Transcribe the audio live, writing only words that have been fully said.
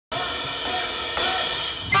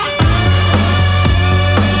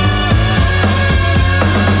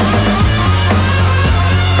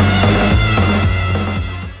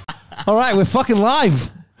All right, we're fucking live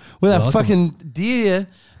with our fucking dear,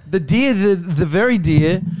 the very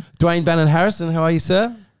dear Dwayne Bannon-Harrison. How are you,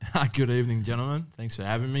 sir? Good evening, gentlemen. Thanks for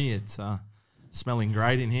having me. It's smelling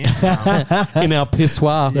great in here. In our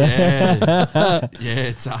pissoir.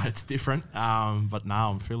 It's different. But now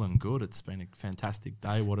I'm feeling good. It's been a fantastic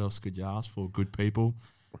day. What else could you ask for? Good people.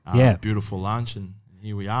 Beautiful lunch, and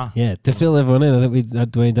here we are. Yeah, to fill everyone in, I think we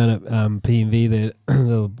had Dwayne down at P&V, the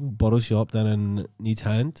bottle shop down in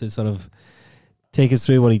Newtown, to sort of take us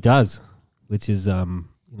through what he does, which is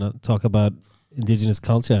talk about Indigenous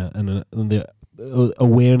culture and the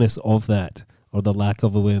awareness of that, or the lack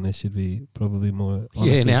of awareness should be probably more.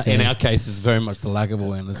 In our case, it's very much the lack of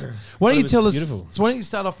awareness. Why don't you tell us? So why don't you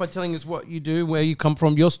start off by telling us what you do, where you come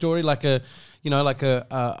from, your story, your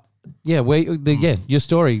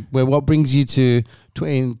story. What brings you to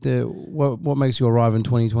what makes you arrive in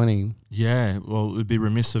 2020? Yeah, well, it would be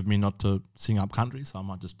remiss of me not to sing up country, so I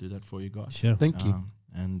might just do that for you guys. Sure, thank you.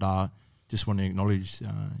 And just want to acknowledge,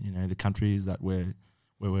 the countries that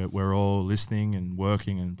we're all listening and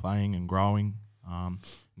working and playing and growing.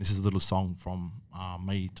 This is a little song from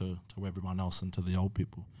me to everyone else and to the old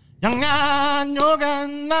people. Yangan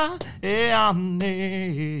yogana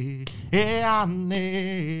eane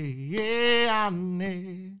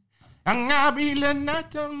Angabile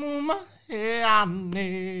natamuma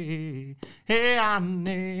eane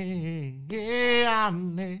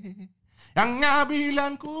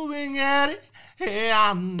Angabilan kuwingeri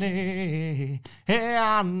eane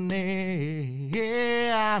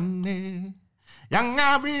Yang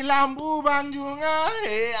ngabilang bubang junga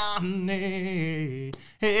ane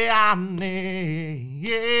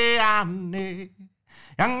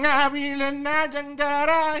Yang ngabilang najang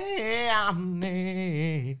dara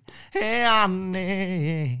ane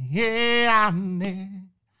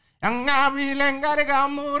Yang ngabilang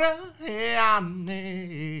garagamura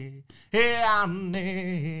ane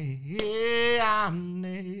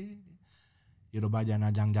Yoruba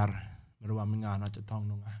jana jangjar Yoruba minga na chatong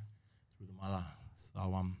nunga through the mother. So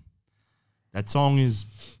that song is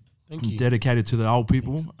dedicated to the old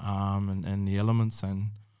people and the elements,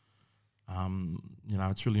 and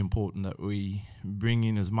it's really important that we bring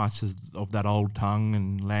in as much of that old tongue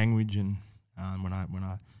and language. And when I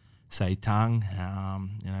say tongue,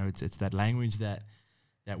 it's that language that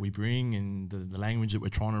we bring, and the language that we're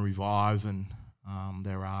trying to revive. And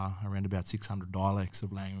there are around about 600 dialects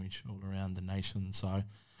of language all around the nation. So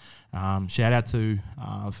shout out to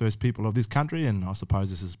first people of this country, and I suppose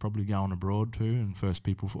this is probably going abroad too, and first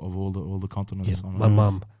people of all the continents. Yeah, my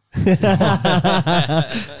mum.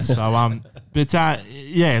 So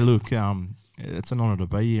look, it's an honour to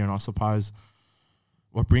be here, and I suppose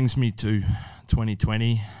what brings me to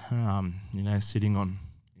 2020, sitting in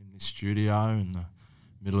this studio in the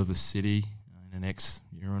middle of the city in an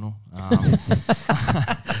ex-urinal.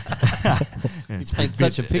 You paint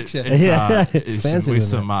such a picture. It's fancy with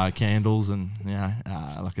some candles, and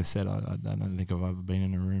like I said, I don't think I've ever been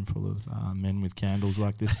in a room full of men with candles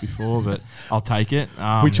like this before, but I'll take it.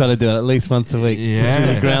 We try to do it at least once a week. Yeah, it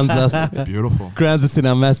really grounds us. It's beautiful. Grounds us in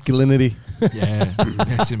our masculinity. Yeah,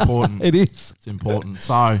 it's important. It is. It's important.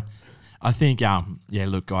 So I think,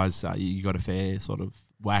 look, guys, you got a fair sort of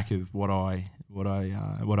whack of what I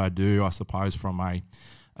do, I suppose, from a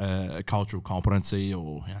cultural competency,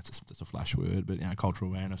 or it's a flash word, but cultural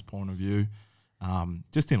awareness point of view,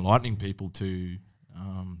 just enlightening people to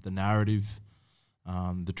the narrative,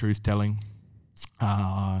 the truth telling,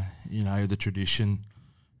 the tradition,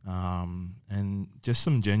 and just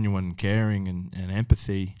some genuine caring and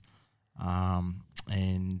empathy,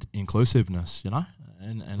 and inclusiveness, and I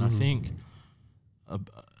think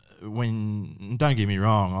don't get me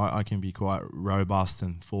wrong, I can be quite robust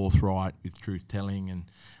and forthright with truth telling, and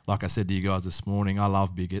like I said to you guys this morning, I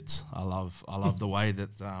love bigots. I love the way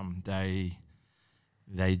that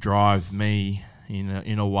they drive me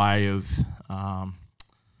in a way of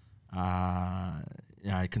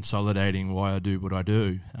consolidating why I do what I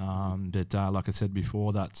do. But like I said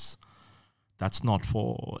before, that's not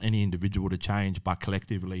for any individual to change, but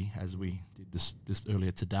collectively, as we did this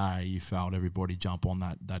earlier today, you felt everybody jump on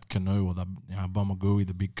that canoe, or the Bomagui,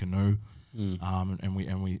 the big canoe, and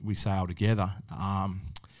we sail together.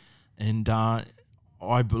 And I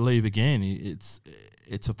believe, again,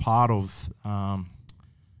 it's a part of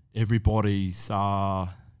everybody's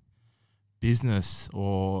business,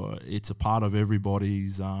 or it's a part of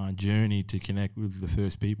everybody's journey to connect with the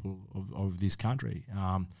first people of this country.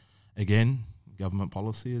 Again, government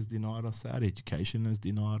policy has denied us that. Education has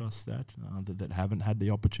denied us that haven't had the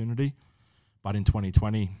opportunity. But in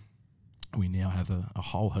 2020, we now have a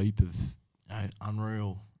whole heap of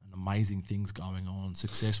unreal and amazing things going on,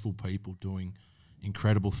 successful people doing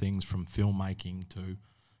incredible things from filmmaking to,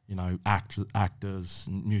 you know, actors,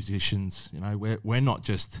 musicians. You know, we're not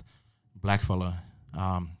just blackfella,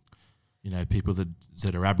 you know, people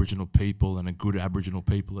that are Aboriginal people and are good Aboriginal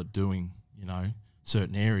people at doing, you know,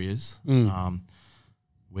 certain areas.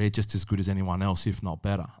 We're just as good as anyone else, if not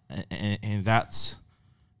better. And that's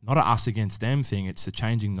not a us against them thing. It's the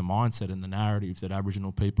changing the mindset and the narrative that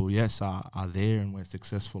Aboriginal people, yes, are there and we're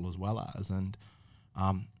successful as well as. And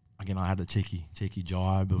again, I had a cheeky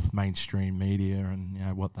jibe of mainstream media and, you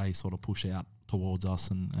know, what they sort of push out towards us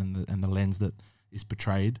and the lens that is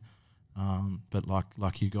portrayed. But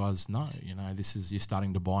like you guys know, you know, you're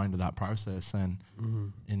starting to buy into that process, and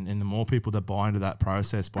the more people that buy into that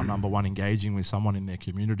process by, number one, engaging with someone in their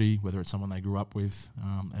community, whether it's someone they grew up with,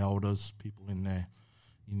 elders, people in their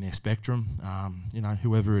spectrum, you know,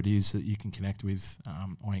 whoever it is that you can connect with,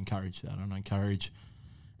 I encourage that. And I encourage,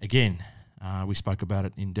 again, we spoke about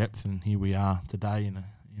it in depth, and here we are today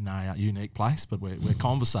in a unique place, but we're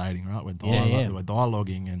conversating, right? We're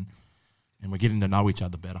dialoguing and we're getting to know each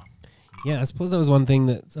other better. Yeah, I suppose that was one thing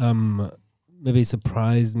that maybe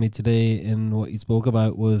surprised me today in what you spoke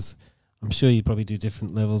about was, I'm sure you probably do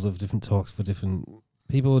different levels of different talks for different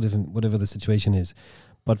people, different whatever the situation is.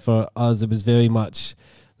 But for us, it was very much,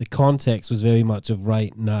 the context was very much of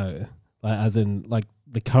right now, like, as in like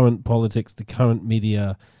the current politics, the current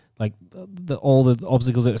media, like all the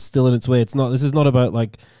obstacles that are still in its way. This is not about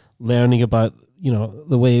like learning about, you know,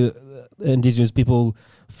 the way Indigenous people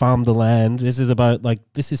farm the land. This is about like,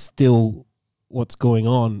 this is still what's going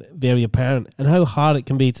on, very apparent, and how hard it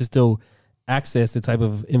can be to still access the type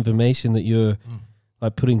of information that you're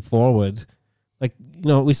like putting forward. Like, you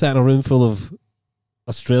know, we sat in a room full of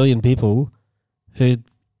Australian people who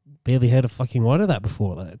barely heard a fucking word of that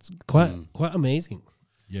before. It's quite amazing.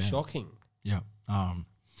 Yeah. Shocking. Yeah.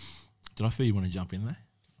 Did I feel you want to jump in there?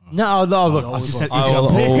 No, look, I just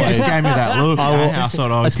always gave me that look. I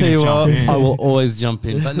thought I was tell going you to jump what, in. I will always jump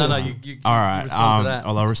in. But no, you all right. respond to that.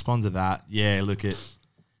 Well, I'll respond to that. Yeah, look, it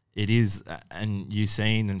is, and you've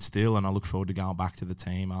seen and still, and I look forward to going back to the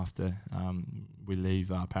team after we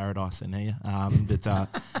leave Paradise in here. But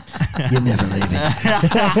You're never leaving.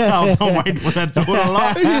 I'm waiting for that door to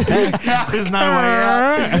lock. There's no way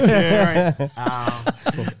out. Yeah,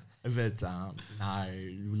 right. But no,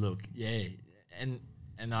 look, yeah, and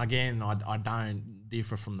again, I don't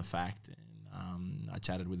differ from the fact. And I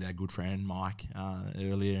chatted with our good friend Mike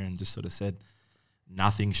earlier, and just sort of said,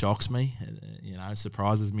 nothing shocks me. You know,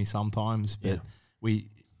 surprises me sometimes, but we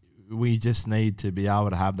just need to be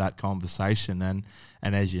able to have that conversation. And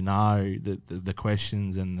as you know, the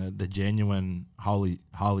questions and the genuine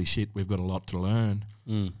holy shit, we've got a lot to learn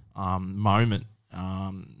moment.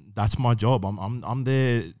 That's my job. I'm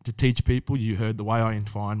there to teach people. You heard the way I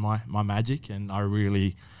entwine my magic, and I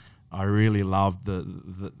really loved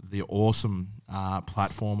the awesome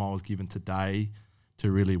platform I was given today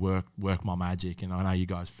to really work my magic. And I know you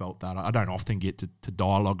guys felt that. I don't often get to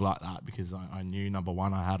dialogue like that, because I knew, number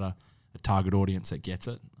one, I had a target audience that gets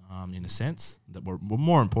it, in a sense, that were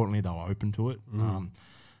more importantly, they were open to it.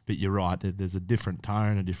 But you're right, there's a different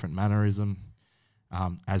tone, a different mannerism.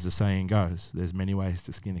 As the saying goes, there's many ways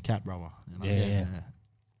to skin a cat, brother. Yeah.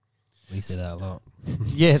 We say that a lot.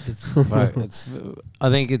 Yeah, right. I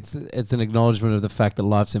think it's an acknowledgement of the fact that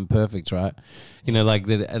life's imperfect, right? You know, like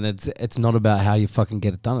that, and it's not about how you fucking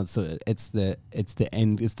get it done. It's the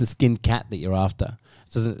end. It's the skinned cat that you're after.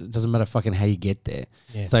 It doesn't matter fucking how you get there.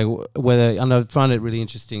 Yeah. It's like whether, and I find it really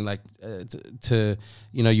interesting, like to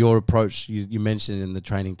you know, your approach. You mentioned in the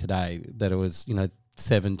training today that it was, you know,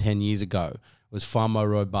 7-10 years ago. Was far more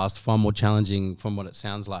robust, far more challenging from what it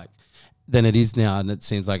sounds like than it is now. And it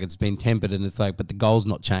seems like it's been tempered, and it's like, but the goal's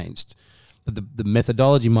not changed. But the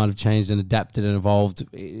methodology might have changed and adapted and evolved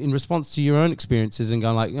in response to your own experiences, and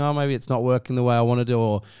going like, oh, maybe it's not working the way I want to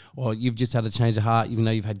do, or you've just had a change of heart, even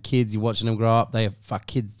though you've had kids, you're watching them grow up.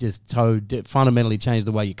 Kids just fundamentally change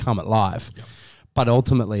the way you come at life. Yep. But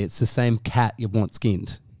ultimately, it's the same cat you want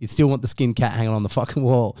skinned. You still want the skinned cat hanging on the fucking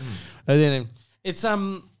wall. And then it's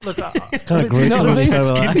look, it's kind of gruesome. You know what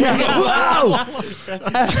I mean? Wow,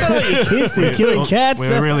 kids are killing cats.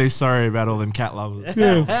 We're really sorry about all them cat lovers.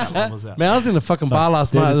 Man, I was in a fucking bar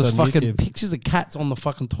last night. There's fucking YouTube. Pictures of cats on the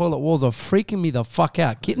fucking toilet walls are freaking me the fuck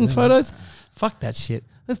out. Kitten photos, fuck that shit.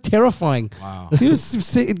 That's terrifying. Wow. You've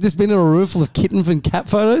just been in a room full of kitten and cat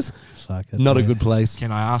photos. Fuck, that's not weird. A good place.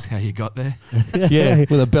 Can I ask how you got there? Yeah,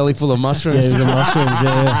 with a belly full of mushrooms. Yeah, the mushrooms.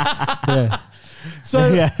 Yeah. So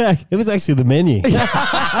it was actually the menu.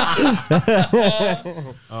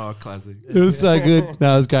 Oh, classic! It was so good.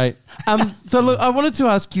 That was great. So look, I wanted to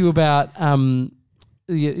ask you about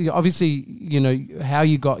obviously, you know, how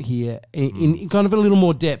you got here in kind of a little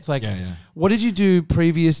more depth. Like, what did you do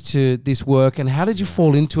previous to this work, and how did you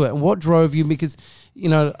fall into it, and what drove you? Because, you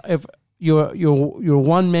know, if you're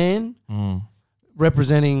one man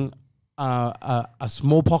representing a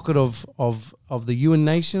small pocket of the Yuin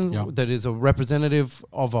Nation that is a representative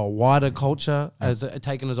of a wider culture as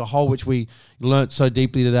taken as a whole, which we learnt so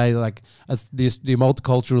deeply today. Like, the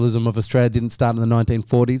multiculturalism of Australia didn't start in the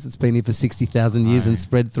 1940s. It's been here for 60,000 years and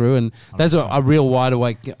spread through. And that's a real wide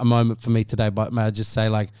awake moment for me today. But may I just say,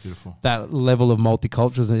 like, that level of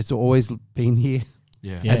multiculturalism, it's always been here.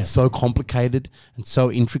 And so complicated and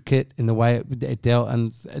so intricate in the way it dealt,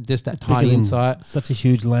 and just that tiny insight. Such a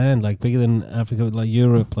huge land, like bigger than Africa, like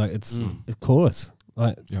Europe. Like it's of course,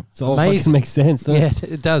 like it all fucking makes sense. Doesn't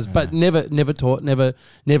it? It does, but never taught, never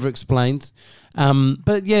explained.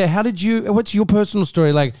 But yeah, how did you? What's your personal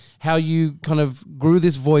story? Like how you kind of grew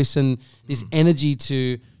this voice and this energy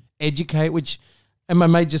to educate. Which, and I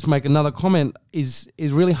may just make another comment, is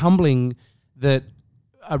really humbling that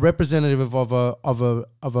a representative of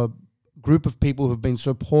a group of people who have been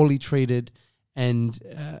so poorly treated and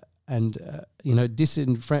you know,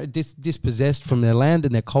 dispossessed from their land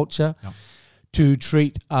and their culture, to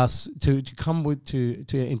treat us, to come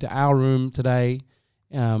into our room today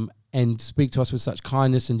and speak to us with such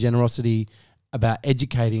kindness and generosity about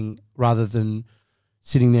educating rather than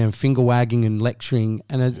sitting there and finger wagging and lecturing.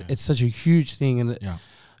 And it's such a huge thing. And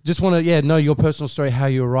just want to know your personal story, how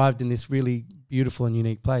you arrived in this really beautiful and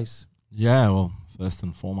unique place. Yeah, well, first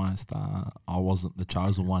and foremost, I wasn't the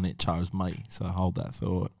chosen one; it chose me. So hold that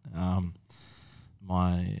thought.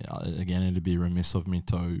 Again, it'd be remiss of me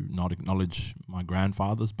to not acknowledge my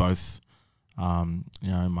grandfathers, both, you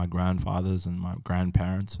know, my grandfathers and my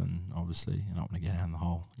grandparents, and obviously, I don't want to get down the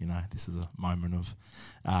whole. You know, this is a moment of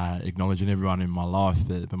acknowledging everyone in my life,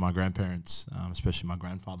 but my grandparents, especially my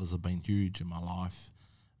grandfathers, have been huge in my life.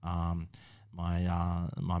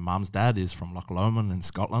 My mum's dad is from Loch Lomond in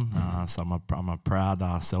Scotland, so I'm a proud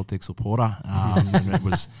Celtic supporter, and it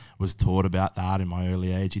was taught about that in my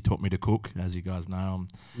early age. He taught me to cook, as you guys know.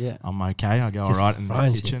 I'm okay. I go all right in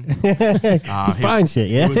the kitchen. He's frying shit,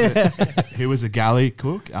 He was a galley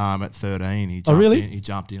cook at 13. He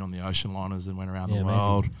jumped in on the ocean liners and went around the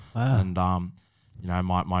world. Wow. And you know,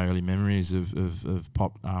 my early memories of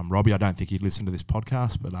Pop Robbie, I don't think he'd listen to this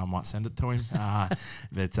podcast, but I might send it to him.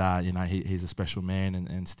 But you know, he's a special man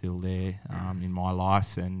and still there in my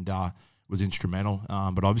life, and was instrumental.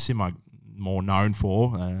 But obviously, my more known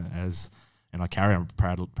for and I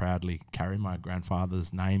proudly carry my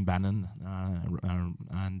grandfather's name, Bannon,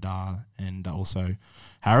 and also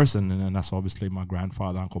Harrison, and that's obviously my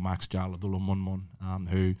grandfather, Uncle Max Jaladullamunmun,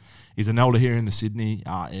 who is an elder here in the Sydney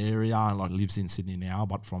area, like lives in Sydney now,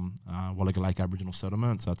 but from Wallaga Lake Aboriginal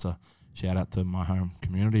Settlement. So it's a shout out to my home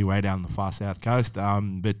community way down the far south coast.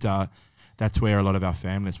 But that's where a lot of our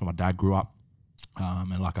families, where my dad grew up,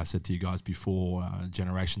 and like I said to you guys before,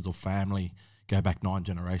 generations of family go back 9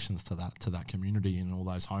 generations to that community and all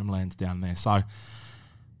those homelands down there. So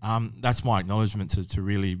that's my acknowledgement to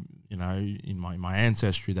really, you know, in my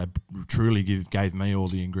ancestry, that truly gave me all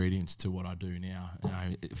the ingredients to what I do now. You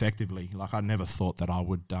know, effectively, like I never thought that I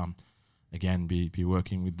would again be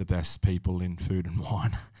working with the best people in food and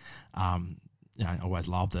wine. You know, I always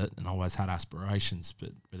loved it and always had aspirations,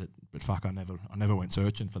 but fuck, I never went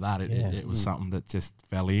searching for that. It was something that just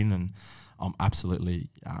fell in, and I'm absolutely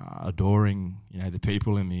adoring, you know, the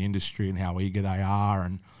people in the industry and how eager they are,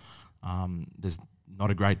 and there's not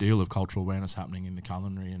a great deal of cultural awareness happening in the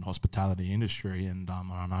culinary and hospitality industry, and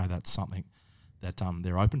I know that's something that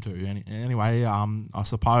they're open to. Anyway, I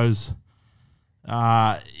suppose,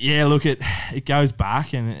 look, it goes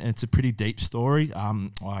back, and it's a pretty deep story. I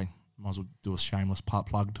might as well do a shameless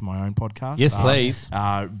plug to my own podcast. Yes, please.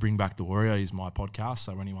 Bring Back the Warrior is my podcast,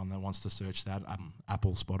 so anyone that wants to search that,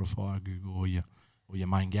 Apple, Spotify, Google, or your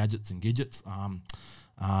main gadgets and gadgets.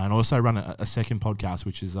 And also run a second podcast,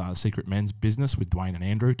 which is Secret Men's Business with Dwayne and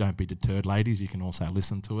Andrew. Don't be deterred, ladies. You can also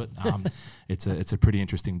listen to it. It's a pretty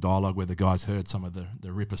interesting dialogue where the guys heard some of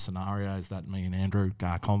the ripper scenarios that me and Andrew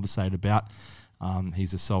conversate about.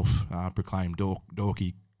 He's a self-proclaimed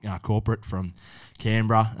dorky corporate from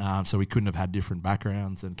Canberra, so we couldn't have had different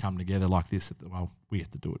backgrounds and come together like this. Well, we have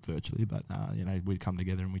to do it virtually, but you know, we'd come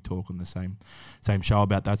together and we talk on the same show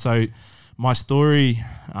about that. So my story,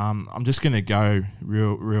 I'm just going to go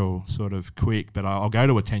real sort of quick, but I'll go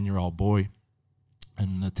to a 10-year-old boy,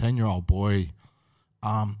 and the 10-year-old boy,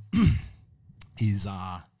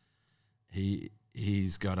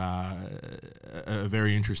 he's got a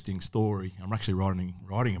very interesting story. I'm actually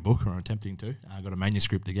writing a book, or attempting to. I got a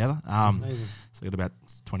manuscript together. So I got about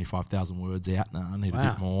 25,000 words out. I need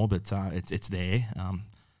a bit more, but it's there.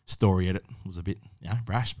 Story edit was a bit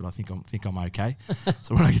brash, but I think I'm okay.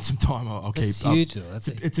 So when I get some time, I'll keep. It's huge.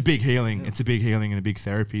 It's a big healing. Yeah. It's a big healing and a big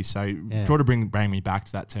therapy. So try to bring me back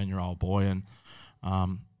to that 10-year-old boy, and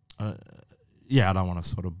I don't want to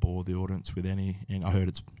sort of bore the audience with any. And I heard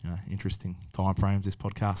it's interesting time frames. This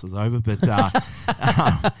podcast is over, but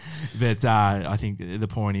I think the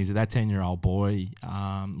point is that 10-year-old boy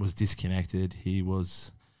was disconnected. He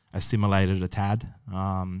was assimilated a tad,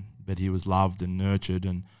 but he was loved and nurtured.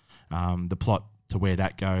 And the plot to where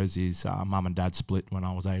that goes is mum and dad split when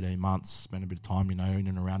I was 18 months. Spent a bit of time, in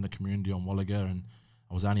and around the community on Wallaga, and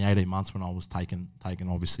I was only 18 months when I was taken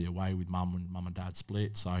obviously away with mum when mum and dad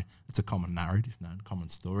split. So it's a common narrative, common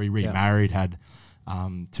story. Remarried, had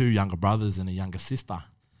 2 younger brothers and a younger sister,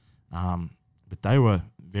 but they were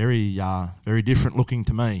very different looking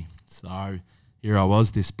to me. So here I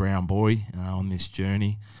was, this brown boy on this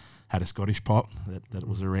journey. Had a Scottish pop that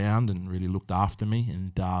was around and really looked after me,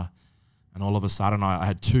 and all of a sudden I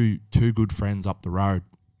had two good friends up the road.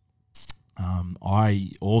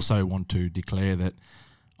 I also want to declare that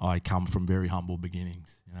I come from very humble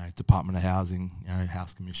beginnings. Department of Housing,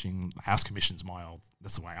 House Commission. House Commission's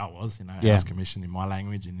that's the way I was. House Commission in my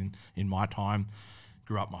language and in my time.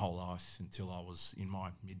 Grew up my whole life until I was in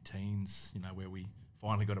my mid-teens. Where we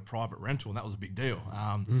finally got a private rental, and that was a big deal.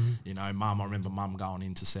 I remember mum going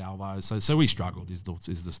into salvos. So we struggled is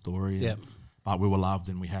the story. Yep. But we were loved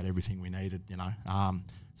and we had everything we needed,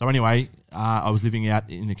 So anyway, I was living out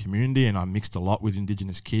in the community, and I mixed a lot with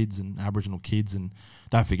Indigenous kids and Aboriginal kids. And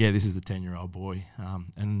don't forget, this is the 10-year-old boy.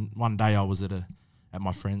 And one day I was at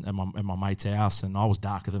my mate's house, and I was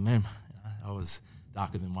darker than them. I was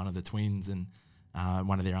darker than one of the twins, and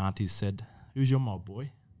one of their aunties said, "Who's your mob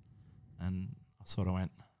boy?" And I sort of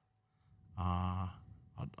went, "I'm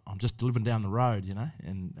just living down the road,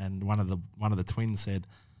 And one of the twins said,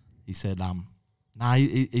 "Nah,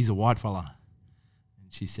 he's a white fella."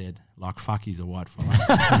 She said, "Like fuck, he's a white fella."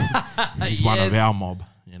 He's one of our mob,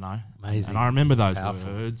 Amazing. And I remember those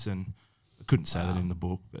words, and I couldn't say that in the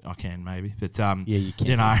book, but I can maybe. But you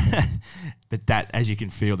can. But that, as you can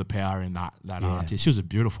feel the power in that auntie. She was a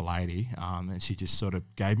beautiful lady, and she just sort of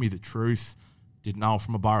gave me the truth. Didn't know her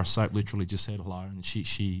from a bar of soap. Literally just said hello, and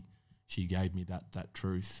she gave me that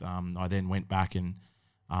truth. I then went back and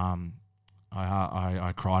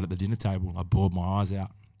I cried at the dinner table. I bawled my eyes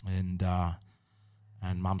out,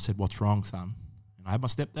 and mum said, "What's wrong, son?" And I had my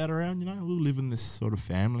stepdad around, we live in this sort of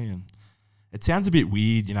family. And it sounds a bit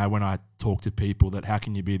weird, when I talk to people, that how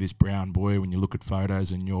can you be this brown boy when you look at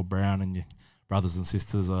photos and you're brown and your brothers and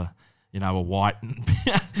sisters are, are white. And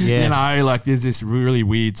there's this really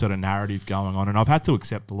weird sort of narrative going on. And I've had to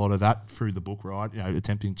accept a lot of that through the book, right?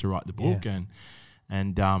 Attempting to write the book.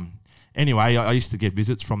 Yeah. Anyway, I used to get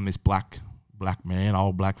visits from this black man,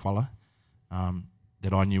 old black fella,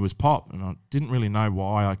 that I knew was Pop, and I didn't really know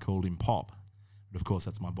why I called him Pop. But of course,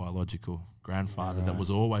 that's my biological grandfather that was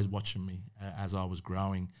always watching me as I was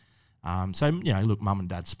growing. Look, mum and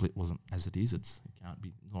dad split wasn't as it is. It can't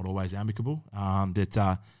be not always amicable. I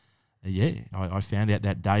found out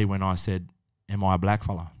that day when I said, "Am I a black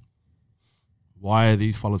fella? Why are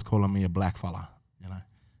these fellas calling me a black fella?"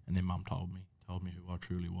 And then mum told me who I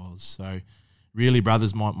truly was. So really,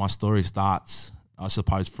 brothers, my story starts, I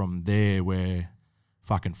suppose, from there, where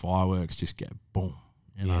fucking fireworks just get boom,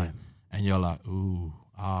 and you're like, ooh,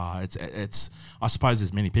 it's. I suppose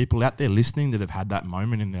there's many people out there listening that have had that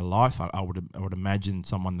moment in their life. I would imagine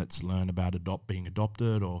someone that's learned about being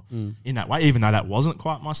adopted or in that way, even though that wasn't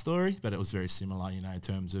quite my story, but it was very similar, in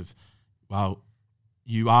terms of, well,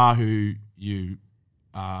 you are who you're.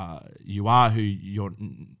 How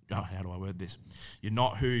do I word this? You're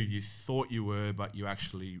not who you thought you were, but you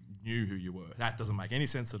actually knew who you were. That doesn't make any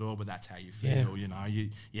sense at all, but that's how you feel.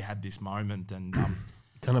 You had this moment, and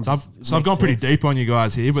so I've gone pretty deep on you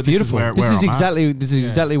guys here, but beautiful. This is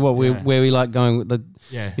exactly what where we like going with the.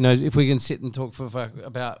 Yeah. If we can sit and talk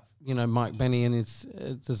about Mike Benny and his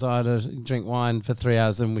desire to drink wine for 3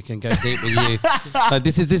 hours, and we can go deep with you.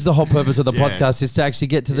 This is the whole purpose of the podcast, is to actually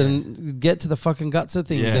get to the fucking guts of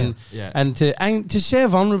things and to share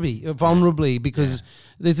vulnerably because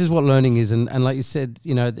this is what learning is. And like you said,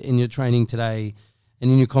 in your training today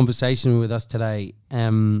and in your conversation with us today,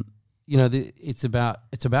 it's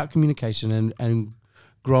about communication and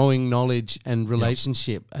growing knowledge and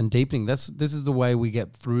relationship and deepening. This is the way we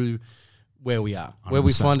get through where we are, 100%. Where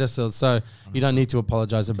we find ourselves. So 100%. You don't need to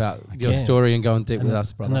apologize about your story and going deep with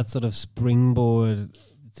us, brother. And that sort of springboard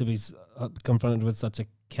to be confronted with such a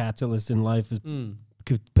catalyst in life as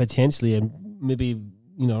could potentially, and maybe,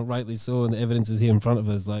 you know, rightly so, and the evidence is here in front of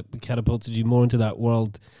us, like catapulted you more into that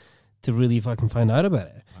world to really fucking find out about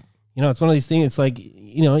it. You know, it's one of these things. It's like,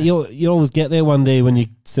 you know, you always get there one day when you're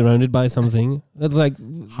surrounded by something. That's like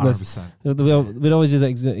 100%. We'd always use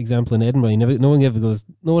that example in Edinburgh. No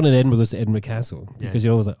one in Edinburgh goes to Edinburgh Castle because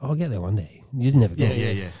you're always like, oh, I'll get there one day. You just never go.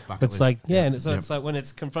 Yeah. But it's like, and so it's like when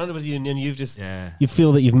it's confronted with you and you've just you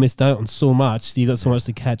feel that you've missed out on so much. So you got so much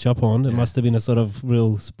to catch up on. It must have been a sort of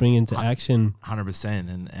real spring into action.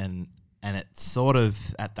 100%, and it's sort of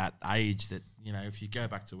at that age that, you know, if you go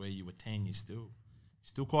back to where you were 10, you're still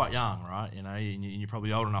quite young, right? You know, and you're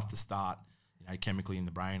probably old enough to start, you know, chemically in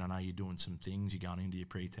the brain. I know you're doing some things. You're going into your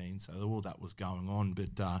preteen, so all that was going on.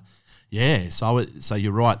 But so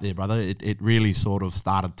you're right there, brother. It really sort of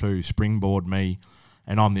started to springboard me,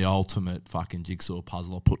 and I'm the ultimate fucking jigsaw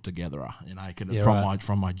puzzler put together. You know,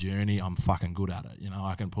 from my journey, I'm fucking good at it. You know,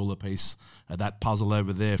 I can pull a piece of that puzzle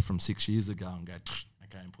over there from 6 years ago and go,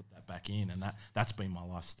 okay, and put that back in, and that's been my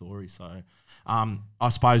life story. So, I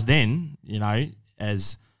suppose then, you know,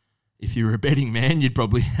 as if you were a betting man, you'd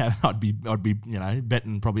probably I'd be you know,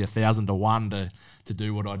 betting probably 1,000 to 1 to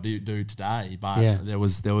do what I do today. But there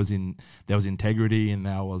was integrity, and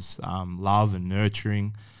there was love and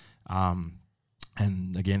nurturing,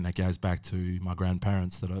 and again that goes back to my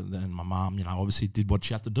grandparents and my mum. You know, obviously did what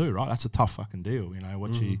she had to do. Right, that's a tough fucking deal. You know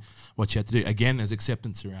what she had to do. Again, there's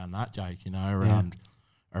acceptance around that, Jake. You know,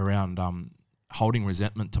 around holding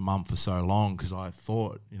resentment to mum for so long, because I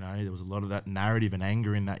thought, you know, there was a lot of that narrative and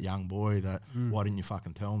anger in that young boy that, why didn't you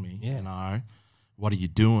fucking tell me? You know, what are you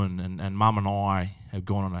doing? And mum and I have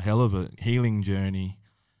gone on a hell of a healing journey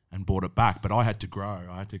and brought it back. But I had to grow.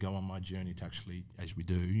 I had to go on my journey to actually, as we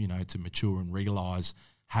do, you know, to mature and realise,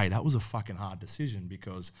 hey, that was a fucking hard decision,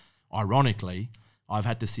 because ironically, I've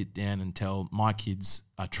had to sit down and tell my kids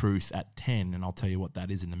a truth at 10, and I'll tell you what that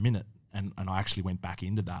is in a minute. And I actually went back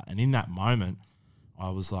into that. And in that moment, I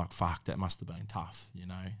was like, fuck, that must have been tough, you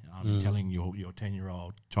know, telling your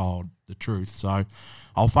 10-year-old child the truth. So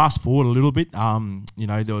I'll fast forward a little bit. You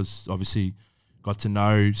know, there was obviously got to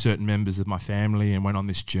know certain members of my family and went on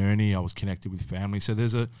this journey. I was connected with family. So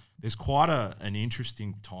there's quite an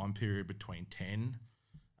interesting time period between 10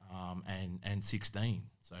 and 16.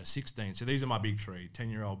 So 16. So these are my big three.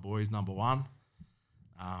 10-year-old boy is number one.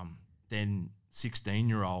 Then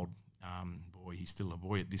 16-year-old boy, he's still a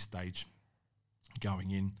boy at this stage, going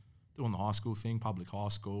in, doing the high school thing, public high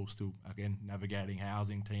school, still, again, navigating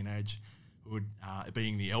housing, teenagehood,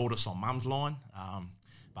 being the eldest on mum's line,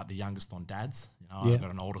 but the youngest on dad's. You know, I've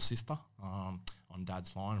got an older sister on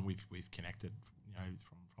dad's line, and we've connected, you know,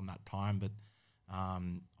 from that time. But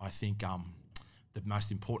I think the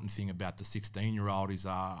most important thing about the 16-year-old is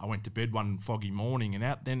I went to bed one foggy morning,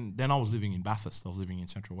 and then I was living in Bathurst. I was living in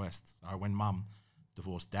Central West. So when mum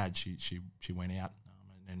divorced dad, she went out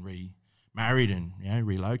and remarried and, you know,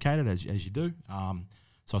 relocated as you do.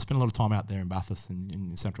 So I spent a lot of time out there in Bathurst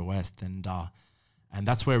in Central West, and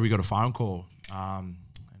that's where we got a phone call. And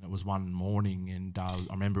it was one morning, and I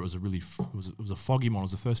remember it was a foggy morning.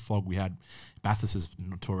 It was the first fog we had. Bathurst is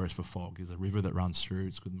notorious for fog. There's a river that runs through.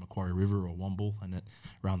 It's called the Macquarie River or Womble, and it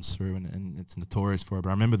runs through, and it's notorious for it. But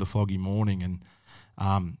I remember the foggy morning, and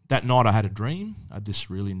that night I had a dream. I had this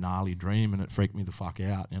really gnarly dream, and it freaked me the fuck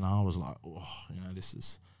out. You know, I was like, oh, you know, this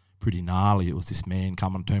is pretty gnarly. It was this man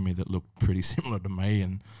coming to me that looked pretty similar to me,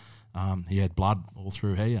 and he had blood all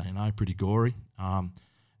through here, you know, pretty gory.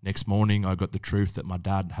 Next morning, I got the truth that my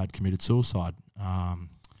dad had committed suicide.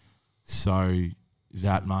 So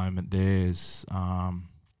that moment there's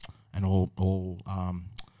and all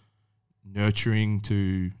nurturing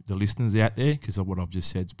to the listeners out there, because of what I've just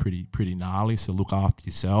said is pretty gnarly. So look after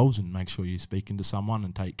yourselves and make sure you're speaking to someone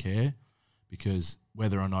and take care, because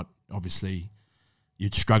whether or not, obviously, you're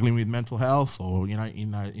struggling with mental health, or, you know, in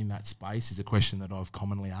that space, is a question that I've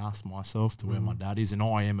commonly asked myself to where my dad is, and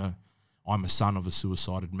I'm a son of a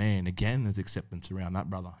suicided man. Again, there's acceptance around that,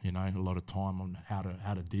 brother. You know, a lot of time on how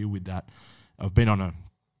to deal with that. I've been on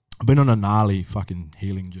a gnarly fucking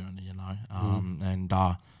healing journey, you know, and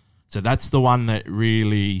so that's the one that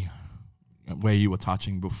really, where you were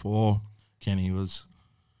touching before, Kenny, was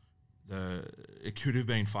it could have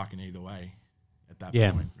been fucking either way at that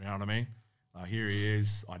point. You know what I mean? Here he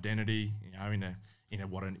is, identity, you know, in a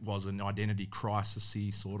what was an identity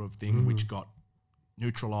crisis-y sort of thing, which got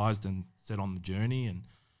neutralised and set on the journey, and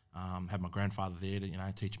had my grandfather there to, you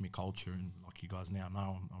know, teach me culture, and like you guys now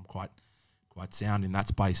know, I'm quite sound in that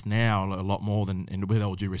space now, a lot more than, and with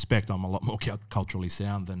all due respect, I'm a lot more culturally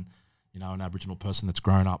sound than an Aboriginal person that's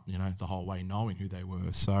grown up, the whole way knowing who they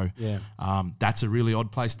were. So Yeah. that's a really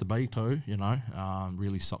odd place to be too,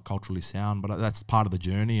 really culturally sound. But that's part of the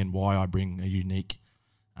journey and why I bring a unique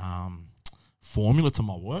formula to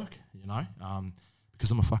my work,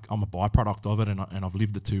 because I'm a byproduct of it, and I've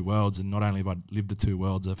lived the two worlds. And not only have I lived the two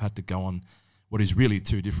worlds, I've had to go on what is really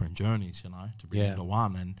two different journeys, to bring into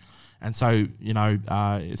one. And so,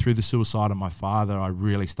 through the suicide of my father, I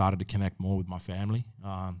really started to connect more with my family.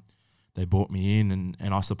 They brought me in,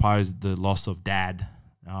 and I suppose the loss of Dad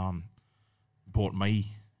brought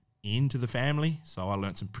me into the family. So I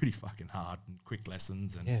learned some pretty fucking hard and quick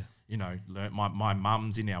lessons, and learned my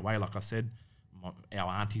mum's in our way. Like I said, our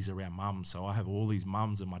aunties are our mums, so I have all these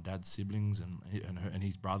mums and my dad's siblings and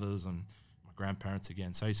his brothers and my grandparents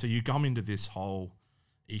again. So you come into this whole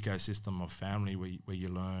ecosystem of family where you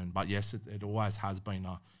learn. But yes, it always has been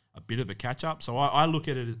a bit of a catch up. So I look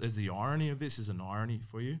at it as the irony of this, is an irony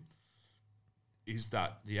for you, is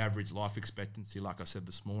that the average life expectancy, like I said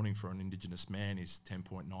this morning, for an Indigenous man is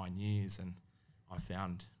 10.9 years, and I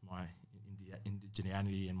found my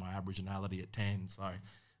indigeneity and my Aboriginality at 10. So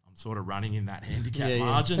I'm sort of running in that handicap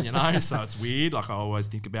margin, so it's weird. Like, I always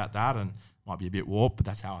think about that, and might be a bit warped, but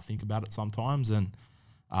that's how I think about it sometimes. And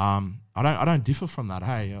I don't differ from that.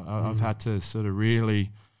 Hey, I've had to sort of really,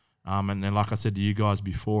 and then like I said to you guys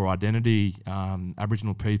before, identity,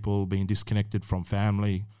 Aboriginal people being disconnected from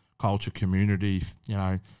family, culture, community,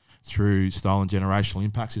 through stolen generational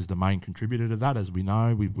impacts is the main contributor to that. As we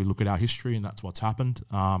know, we look at our history, and that's what's happened.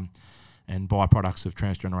 And byproducts of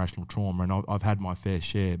transgenerational trauma, and I've had my fair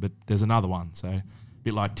share, but there's another one. So a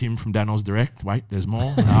bit like Tim from Dan Oz Direct. Wait, there's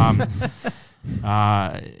more.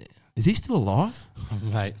 Is he still alive?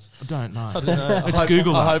 Mate, I don't know. Let's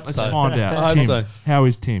Google I that. hope Let's so. find out. I hope Tim, so. how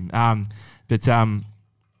is Tim?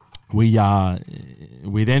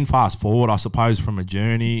 We then fast forward, I suppose, from a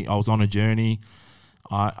journey. I was on a journey.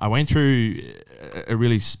 I went through a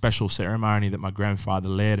really special ceremony that my grandfather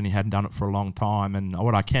led, and he hadn't done it for a long time. And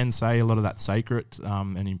what I can say, a lot of that's sacred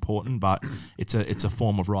and important, but it's a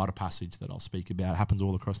form of rite of passage that I'll speak about. It happens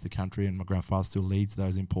all across the country, and my grandfather still leads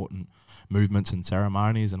those important movements and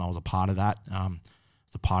ceremonies, and I was a part of that.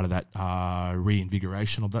 Was a part of that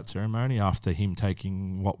reinvigoration of that ceremony after him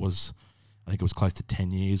taking what was, I think it was close to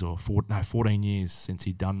 10 years or 14 years since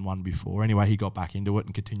he'd done one before. Anyway, he got back into it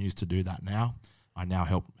and continues to do that now. I now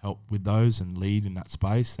help with those and lead in that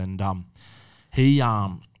space. And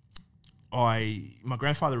my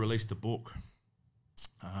grandfather released a book,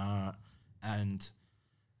 and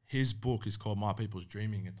his book is called My People's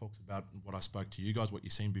Dreaming. It talks about what I spoke to you guys, what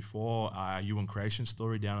you've seen before, Yuin creation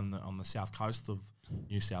story down on the south coast of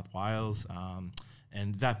New South Wales.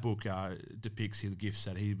 And that book depicts the gifts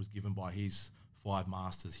that he was given by his 5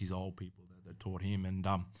 masters, his old people that taught him. And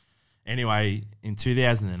anyway, in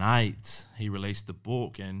 2008, he released the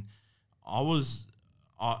book, and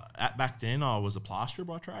back then I was a plasterer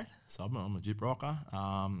by trade, so I'm a gyp rocker,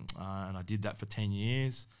 and I did that for 10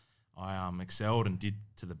 years. I excelled and did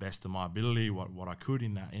to the best of my ability what I could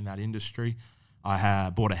in that industry. I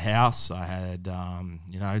had bought a house. I had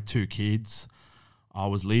 2 kids. I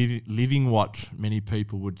was living what many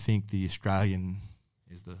people would think the Australian,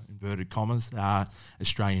 is the inverted commas,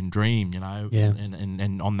 Australian dream,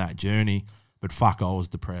 and on that journey. But fuck, I was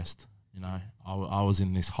depressed. I was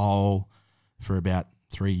in this hole for about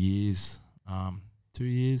 3 years, 2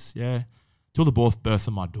 years, till the birth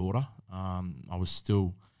of my daughter. I was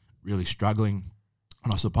still really struggling,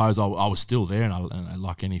 and I suppose I was still there, and I,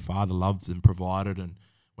 like any father, loved and provided, and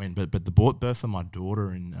but the birth of my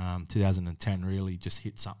daughter in 2010 really just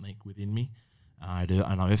hit something within me. And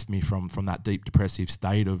unearthed me from that deep depressive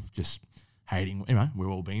state of just hating, we're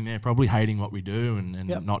all been there, probably hating what we do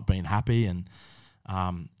and not being happy. And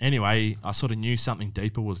anyway, I sort of knew something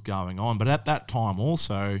deeper was going on. But at that time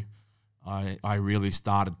also, I really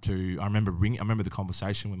started to, I remember the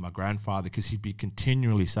conversation with my grandfather, because he'd be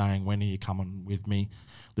continually saying, when are you coming with me,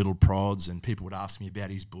 little prods, and people would ask me about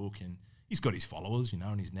his book, and he's got his followers,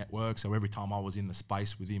 and his network. So every time I was in the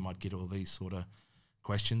space with him, I'd get all these sort of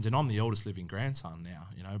questions. And I'm the oldest living grandson now,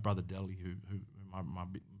 brother Deli, who my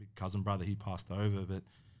big cousin brother, he passed over, but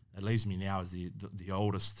it leaves me now as the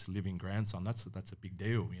oldest living grandson. That's a big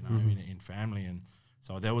deal, in family. And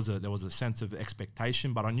so there was a sense of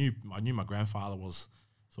expectation, but I knew my grandfather was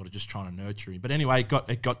sort of just trying to nurture him. But anyway,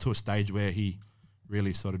 it got to a stage where he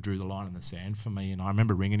really sort of drew the line in the sand for me. And I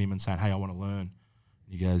remember ringing him and saying, "Hey, I want to learn."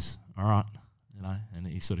 He goes, "All right," and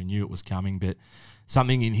he sort of knew it was coming, but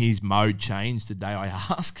something in his mode changed the day I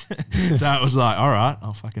asked. So it was like, all right,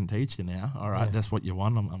 I'll fucking teach you now. All right, that's what you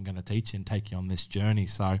want. I'm going to teach you and take you on this journey.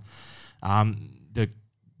 So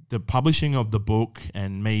the the publishing of the book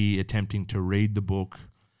and me attempting to read the book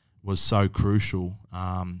was so crucial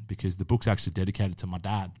because the book's actually dedicated to my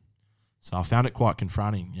dad. So I found it quite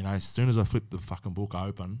confronting. You know, as soon as I flipped the fucking book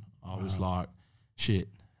open, I was like, shit,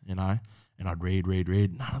 you know. And I'd read.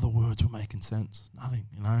 None of the words were making sense. Nothing,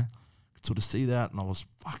 you know. I could sort of see that, and I was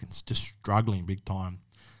fucking just struggling big time.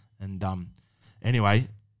 And anyway,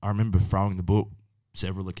 I remember throwing the book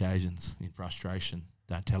several occasions in frustration.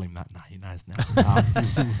 Don't tell him that. No, he knows now.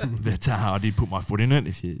 But I did put my foot in it,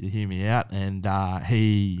 if you hear me out. And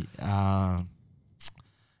he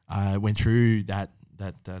went through that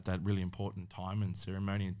really important time and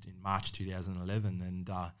ceremony in March 2011. And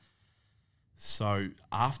so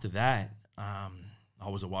after that, I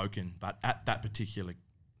was awoken. But at that particular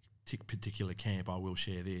camp, I will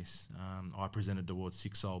share this. I presented towards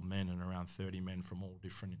 6 old men and around 30 men from all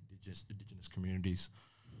different Indigenous communities.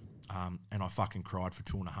 And I fucking cried for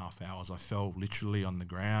 2.5 hours. I fell literally on the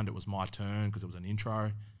ground. It was my turn because it was an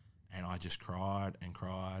intro. And I just cried and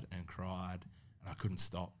cried and cried. And I couldn't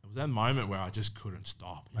stop. It was that moment where I just couldn't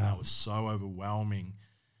stop. You know, it was so overwhelming.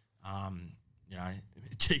 You know,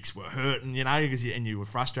 cheeks were hurting, you know, because you were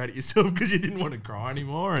frustrated yourself because you didn't want to cry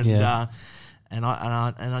anymore. And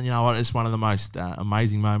And you know what? It's one of the most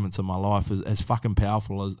amazing moments of my life. As fucking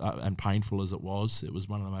powerful as and painful as it was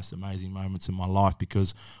one of the most amazing moments in my life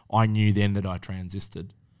because I knew then that I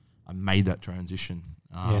transisted. I made that transition.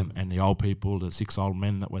 And the old people, the 6 old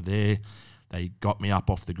men that were there, they got me up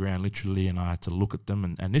off the ground literally, and I had to look at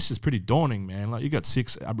them. And this is pretty daunting, man. Like, you got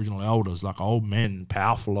 6 Aboriginal elders, like old men,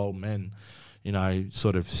 powerful old men, you know,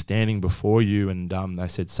 sort of standing before you. And they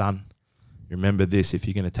said, son, remember this, if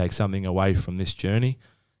you're going to take something away from this journey,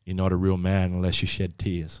 you're not a real man unless you shed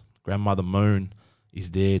tears. Grandmother Moon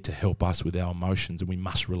is there to help us with our emotions, and we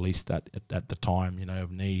must release that at the time, you know,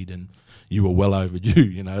 of need. And you were well overdue,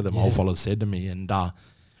 you know, the old fellas said to me. And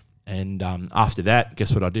after that,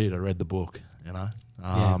 guess what I did? I read the book, you know.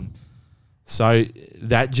 So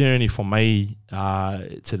that journey for me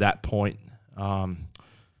to that point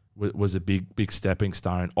was a big stepping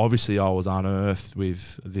stone. Obviously, I was unearthed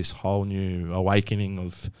with this whole new awakening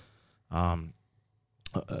of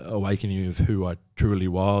who I truly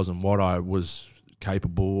was and what I was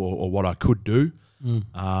capable or what I could do.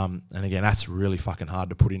 And again, that's really fucking hard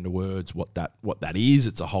to put into words what that is.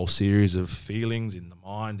 It's a whole series of feelings in the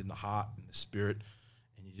mind, in the heart, in the spirit,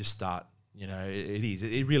 and you just start, you know,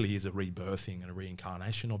 it really is a rebirthing and a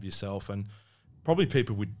reincarnation of yourself. And probably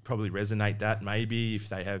people would probably resonate that maybe if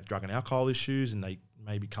they have drug and alcohol issues and they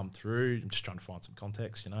maybe come through. I'm just trying to find some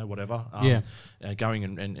context, you know, whatever. Going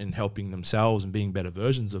and helping themselves and being better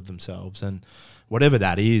versions of themselves, and whatever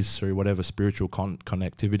that is, through whatever spiritual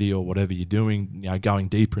connectivity or whatever you're doing, you know, going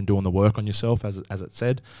deeper and doing the work on yourself, as it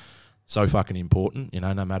said, so fucking important. You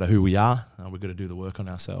know, no matter who we are, we've got to do the work on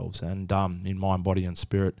ourselves and in mind, body, and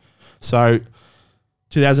spirit. So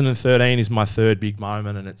 2013 is my third big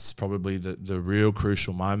moment, and it's probably the real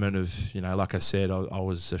crucial moment of, you know, like I said, I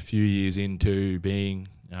was a few years into being,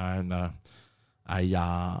 you know,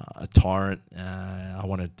 a tyrant. I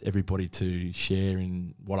wanted everybody to share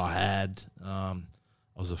in what I had. I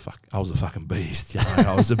was a fucking beast, you know.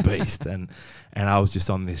 I was a beast, and I was just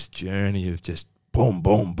on this journey of just boom,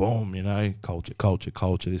 boom, boom, you know, culture.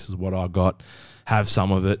 This is what I got. Have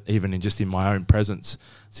some of it, even in my own presence.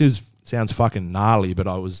 Sounds fucking gnarly, but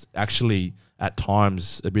I was actually at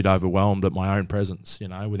times a bit overwhelmed at my own presence, you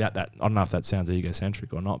know, without that. I don't know if that sounds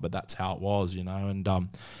egocentric or not, but that's how it was, you know. And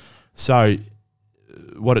so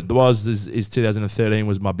what it was is 2013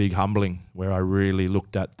 was my big humbling, where I really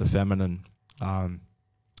looked at the feminine, and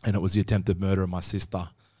it was the attempted murder of my sister.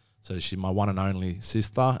 So she's my one and only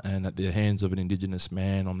sister, and at the hands of an Indigenous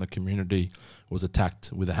man on the community was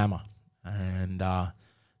attacked with a hammer. And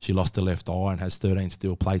she lost her left eye and has 13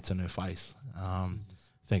 steel plates on her face.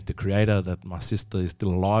 Thank the Creator that my sister is still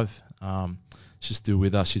alive. She's still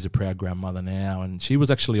with us. She's a proud grandmother now. And she was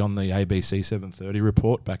actually on the ABC 730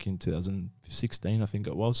 report back in 2016, I think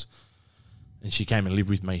it was. And she came and lived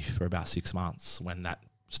with me for about 6 months when that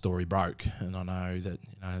story broke. And I know that,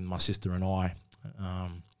 you know, my sister and I,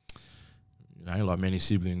 you know, like many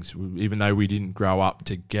siblings, even though we didn't grow up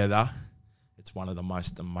together, it's one of the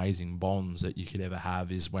most amazing bonds that you could ever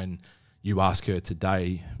have is when you ask her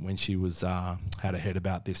today, when she was had a head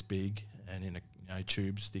about this big and in a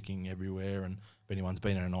tube sticking everywhere, and if anyone's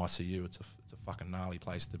been in an ICU, it's a fucking gnarly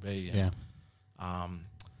place to be. And,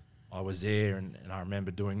 I was there, and I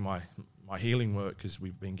remember doing my healing work because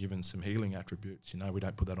we've been given some healing attributes. You know, we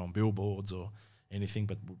don't put that on billboards or anything,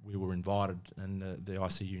 but we were invited, and the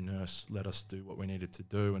ICU nurse let us do what we needed to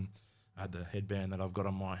do. And I had the headband that I've got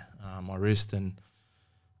on my wrist, and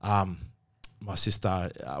my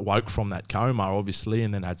sister woke from that coma, obviously,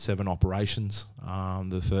 and then had 7 operations.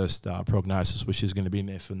 The first prognosis was she was going to be in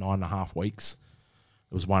there for 9.5 weeks.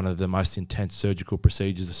 It was one of the most intense surgical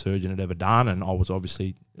procedures a surgeon had ever done, and I was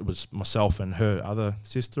obviously, it was myself and her other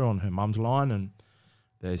sister on her mum's line, and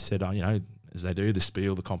they said, you know, as they do, the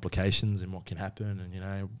spiel, the complications and what can happen, and, you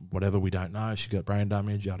know, whatever, we don't know. She got brain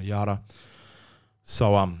damage, yada, yada.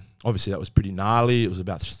 So obviously that was pretty gnarly. It was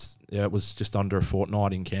it was just under a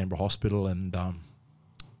fortnight in Canberra Hospital, and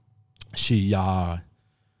she,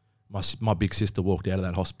 my big sister walked out of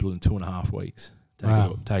that hospital in 2.5 weeks.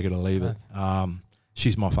 Take it or leave it.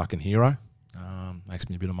 She's my fucking hero. Makes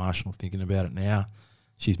me a bit emotional thinking about it now.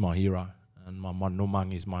 She's my hero. And my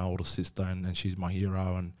Numang is my older sister, and she's my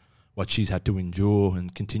hero. And what she's had to endure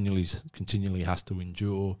and continually has to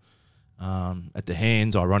endure at the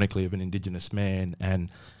hands, ironically, of an Indigenous man. And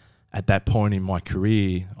at that point in my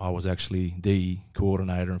career, I was actually the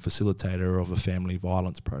coordinator and facilitator of a family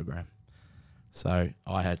violence program. So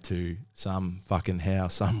I had to some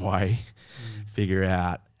way figure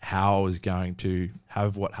out how I was going to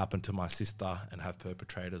have what happened to my sister and have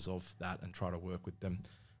perpetrators of that and try to work with them.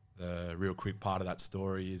 The real quick part of that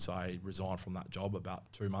story is I resigned from that job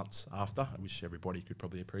about 2 months after, which everybody could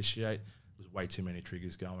probably appreciate. There was way too many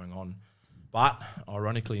triggers going on. But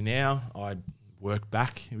ironically now, I work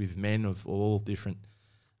back with men of all different,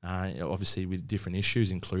 obviously with different issues,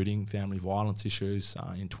 including family violence issues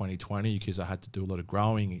in 2020, because I had to do a lot of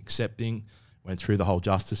growing, accepting, went through the whole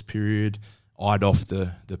justice period, eyed off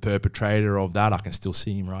the perpetrator of that. I can still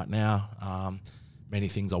see him right now. Many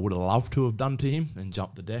things I would have loved to have done to him and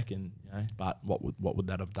jumped the deck, and you know, but what would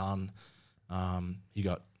that have done? I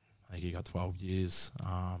think he got 12 years,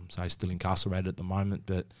 so he's still incarcerated at the moment.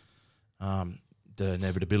 But the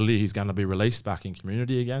inevitability, he's going to be released back in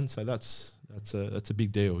community again. So that's a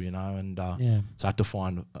big deal, you know. And so I had to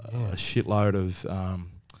find a shitload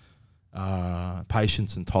of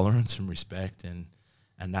patience and tolerance and respect, and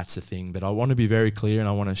that's the thing. But I want to be very clear, and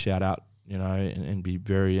I want to shout out, you know, and be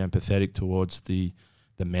very empathetic towards the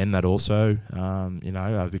men that also, you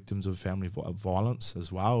know, are victims of family violence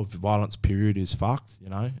as well. Violence period is fucked, you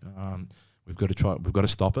know. We've got to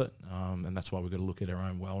stop it, and that's why we've got to look at our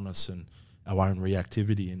own wellness and our own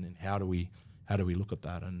reactivity, and how do we look at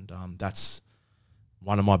that? And that's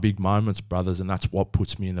one of my big moments, brothers, and that's what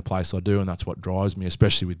puts me in the place I do, and that's what drives me,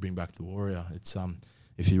 especially with Bring Back the Warrior. It's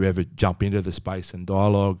if you ever jump into the space and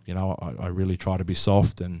dialogue, you know, I really try to be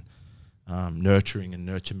soft and nurturing and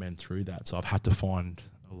nurture men through that. So I've had to find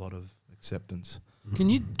a lot of acceptance. Can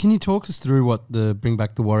you talk us through what the Bring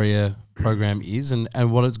Back the Warrior program is, and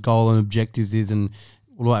what its goal and objectives is, and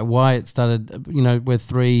like why it started? You know, we're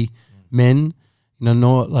 3 men, you know,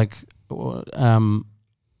 not like who,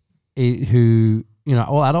 you know,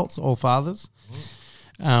 all adults, all fathers.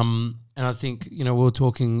 And I think, you know, we were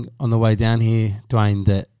talking on the way down here, Dwayne,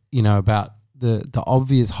 that, you know, about the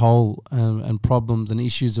obvious hole and problems and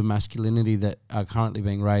issues of masculinity that are currently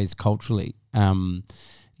being raised culturally.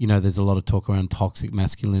 You know, there's a lot of talk around toxic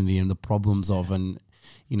masculinity and the problems of, and,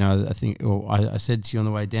 you know, I think, or I said to you on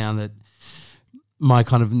the way down that my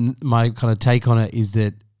kind of take on it is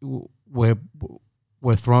that we're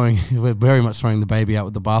very much throwing the baby out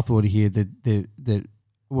with the bathwater here. That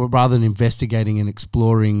we're, rather than investigating and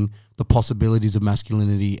exploring the possibilities of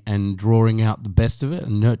masculinity and drawing out the best of it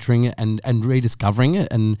and nurturing it and rediscovering it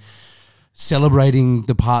and celebrating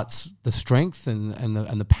the parts, the strength and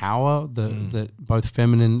the power that both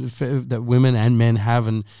that women and men have,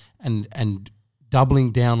 and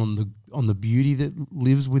doubling down on the beauty that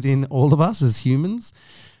lives within all of us as humans.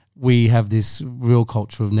 We have this real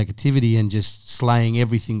culture of negativity and just slaying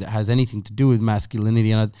everything that has anything to do with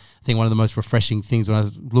masculinity. And I think one of the most refreshing things when I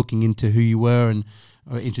was looking into who you were and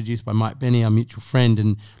introduced by Mike Benny, our mutual friend,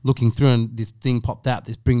 and looking through, and this thing popped out,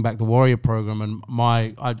 this Bring Back the Warrior program. And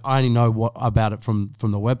I only know about it from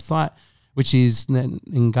the website, which is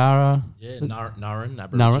Ngara. Yeah, Ngaran,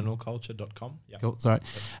 aboriginalculture.com. Yep. Cool, sorry.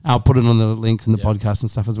 Yep. I'll put it on the link in the podcast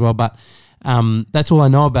and stuff as well. But that's all I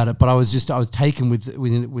know about it. But I was taken with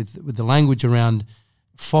the language around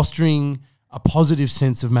fostering a positive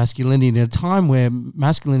sense of masculinity in a time where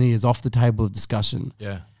masculinity is off the table of discussion.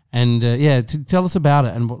 Yeah. And tell us about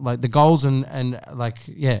it and like the goals and like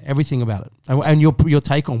everything about it and your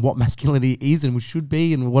take on what masculinity is and should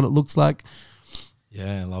be and what it looks like.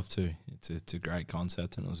 Yeah, I'd love to. It's a great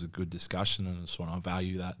concept, and it was a good discussion, and I just want to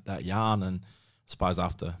value that yarn. And I suppose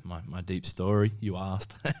after my deep story you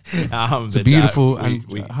asked, it's a beautiful and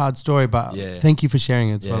hard story, but thank you for sharing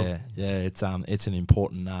it as well. Yeah, it's an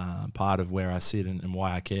important part of where I sit and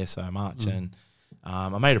why I care so much. And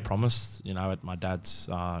I made a promise, you know, at my dad's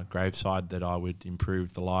graveside that I would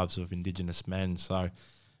improve the lives of Indigenous men. So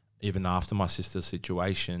even after my sister's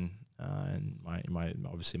situation and my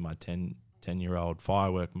obviously my 10-year-old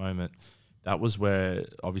firework moment, that was where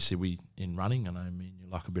obviously we in running, and I mean you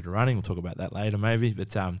like a bit of running. We'll talk about that later maybe,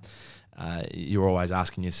 but you're always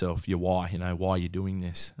asking yourself your why. You know, why you're doing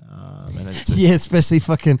this. And it's yeah, especially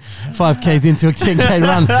fucking 5Ks into a 10K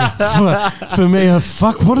run. For me,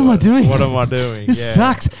 fuck, what am I doing? What am I doing? This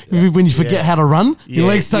sucks. When you forget how to run, your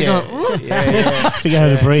legs start going. Forget how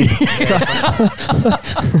to breathe.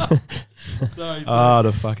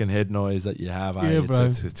 The fucking head noise that you have,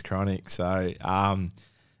 it's chronic. So,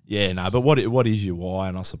 but what is your why?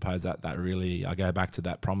 And I suppose that really, I go back to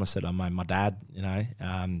that promise that I made my dad, you know,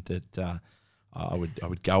 that I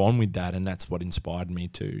would go on with that, and that's what inspired me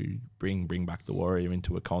to bring back the warrior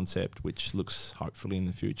into a concept which looks hopefully in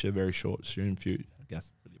the future, very soon future. I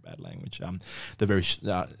guess really bad language. The very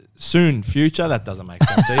soon future, that doesn't make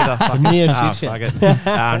sense either. Near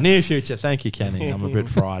future. Near future. Thank you, Kenny. I'm a bit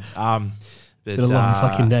fried. But, been a long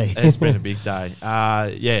fucking day. It's been a big day.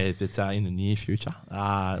 But in the near future,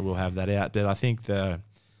 we'll have that out. But I think the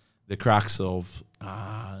crux of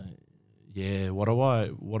what do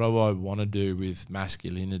I want to do with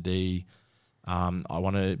masculinity? I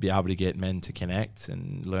want to be able to get men to connect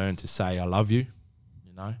and learn to say I love you.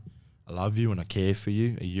 You know, I love you and I care for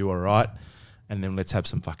you. Are you all right? And then let's have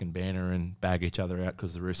some fucking banner and bag each other out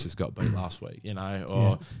because the Roosters got beat last week. You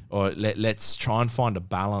know, or let's try and find a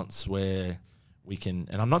balance where we can,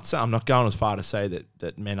 and I'm not going as far to say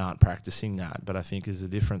that men aren't practicing that, but I think there's a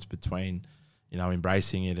difference between, you know,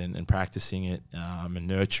 embracing it and practicing it and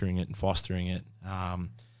nurturing it and fostering it. And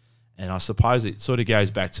I suppose it sort of goes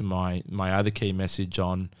back to my other key message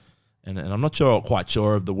on, and I'm not quite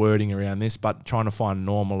sure of the wording around this, but trying to find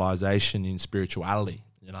normalization in spirituality,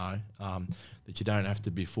 you know, that you don't have to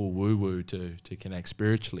be full woo-woo to connect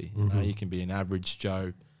spiritually. You know, you can be an average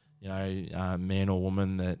Joe, you know, man or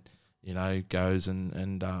woman that, you know, goes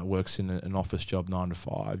and works in an office job 9 to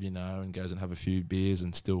 5, you know, and goes and have a few beers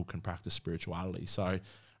and still can practice spirituality. So I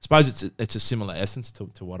suppose it's a similar essence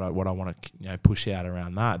to what I want to, you know, push out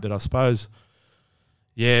around that. But I suppose,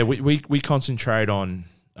 we concentrate on,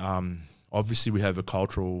 obviously we have a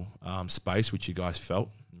cultural space which you guys felt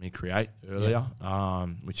me create earlier,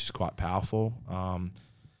 which is quite powerful. I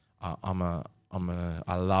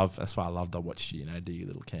love, that's why I love to watch you, you know, do your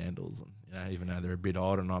little candles, and, you know, even though they're a bit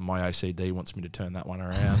odd, and my OCD wants me to turn that one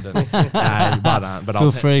around, and, but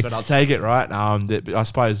I'll take it, right? I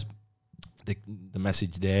suppose the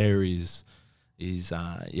message there is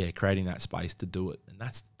creating that space to do it, and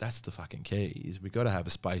that's the fucking key. Is we've got to have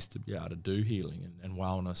a space to be able to do healing and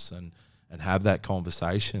wellness and have that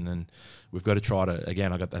conversation, and we've got to try to,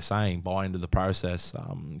 again, I got that saying, buy into the process,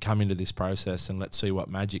 come into this process and let's see what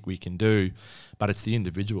magic we can do. But it's the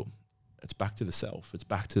individual. It's back to the self. It's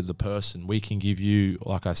back to the person. We can give you,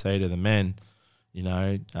 like I say to the men, you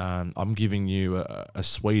know, I'm giving you a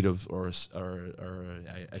suite of, or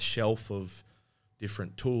a shelf of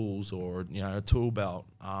different tools, or, you know, a tool belt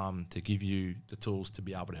to give you the tools to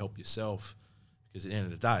be able to help yourself. Because at the end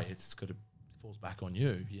of the day, it's got to, falls back on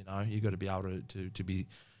you. You know, you got to be able to be,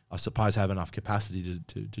 I suppose, have enough capacity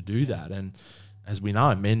to do that. And as we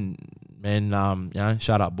know, men, you know,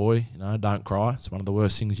 shut up, boy. You know, don't cry. It's one of the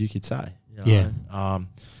worst things you could say. You know?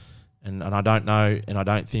 And I don't know, and I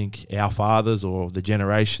don't think our fathers or the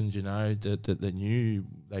generations, you know, that knew,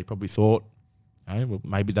 they probably thought, you know, well,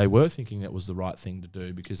 maybe they were thinking that was the right thing to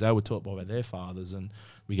do because they were taught by their fathers. And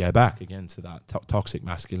we go back again to that toxic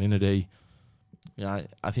masculinity. You know,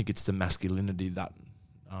 I think it's the masculinity that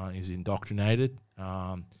is indoctrinated,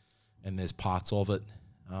 and there's parts of it,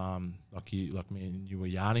 like me and you were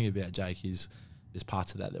yarning about, Jake. There's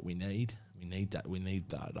parts of that we need. We need that. We need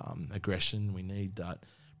that aggression. We need that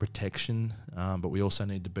protection. But we also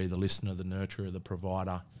need to be the listener, the nurturer, the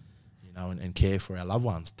provider, you know, and care for our loved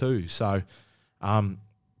ones too. So,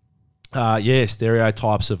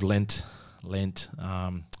 stereotypes of Lent.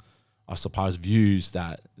 I suppose views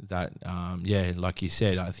that like you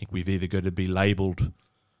said, I think we've either got to be labelled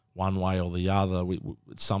one way or the other.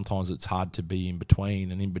 Sometimes it's hard to be in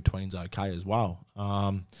between, and in between's okay as well.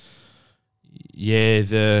 The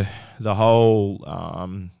whole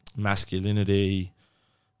masculinity,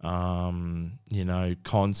 you know,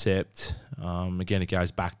 concept. Again, it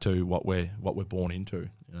goes back to what we're born into.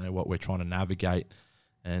 You know, what we're trying to navigate,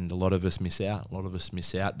 and a lot of us miss out. A lot of us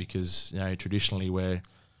miss out because, you know, traditionally we're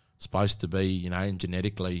supposed to be, you know, and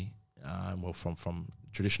genetically, from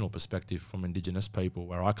traditional perspective, from Indigenous people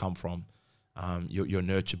where I come from, you're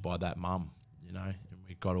nurtured by that mum, you know, and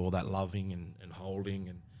we got all that loving and holding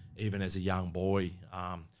and even as a young boy,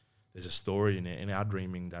 there's a story in our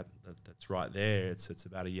dreaming that's right there. It's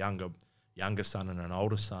about a younger son and an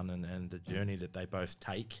older son, and the journey that they both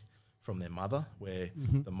take from their mother, where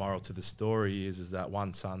the moral to the story is that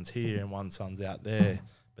one son's here and one son's out there,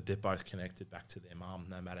 but they're both connected back to their mum,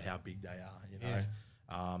 no matter how big they are, you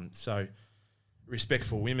know. So respect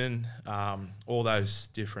for women, all those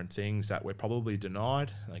different things that we're probably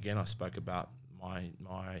denied. Again, I spoke about my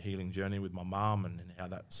healing journey with my mum and how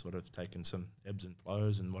that's sort of taken some ebbs and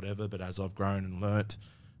flows and whatever, but as I've grown and learnt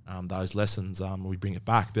those lessons, we bring it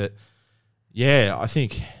back. But yeah, I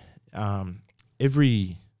think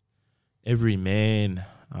every man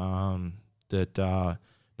that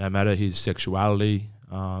no matter his sexuality,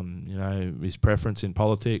 you know, his preference in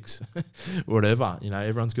politics, whatever, you know,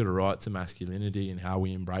 everyone's got a right to masculinity and how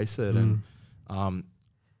we embrace it. And I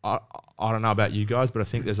don't know about you guys, but I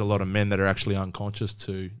think there's a lot of men that are actually unconscious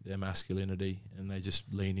to their masculinity, and they just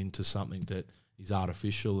lean into something that is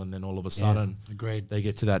artificial, and then all of a sudden they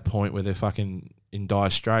get to that point where they're fucking in dire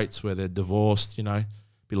straits, where they're divorced, you know.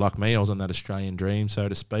 Be like me, I was on that Australian dream, so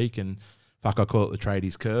to speak, and fuck, I call it the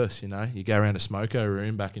tradies curse, you know. You go around a smoko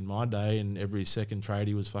room back in my day, and every second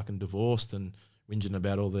tradie was fucking divorced and whinging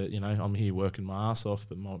about all the, you know, I'm here working my ass off,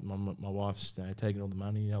 but my wife's, you know, taking all the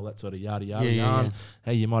money, all that sort of yada yada yarn.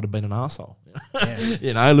 Hey, you might have been an arsehole.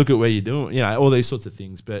 You know, look at where you're doing, you know, all these sorts of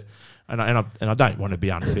things. But and I don't want to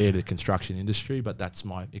be unfair to the construction industry, but that's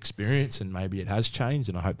my experience, and maybe it has changed,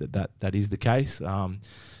 and I hope that is the case.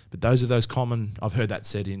 But those are those common. I've heard that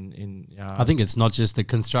said in. I think it's not just the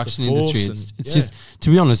construction industry. It's just, to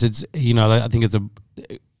be honest, it's, you know, I think it's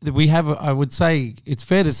we have. I would say it's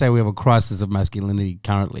fair to say we have a crisis of masculinity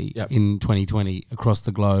currently in 2020 across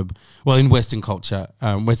the globe. Well, in Western culture,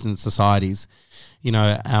 Western societies, you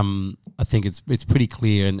know, I think it's pretty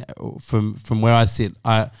clear. And from where I sit,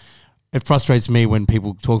 it frustrates me when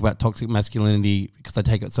people talk about toxic masculinity, because I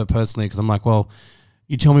take it so personally. Because I'm like, well,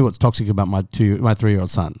 you tell me what's toxic about my 3-year-old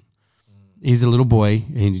son. He's a little boy,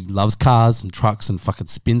 and he loves cars and trucks and fucking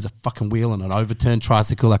spins a fucking wheel on an overturned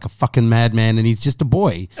tricycle like a fucking madman, and he's just a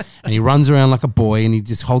boy. And he runs around like a boy, and he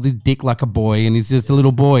just holds his dick like a boy, and he's just a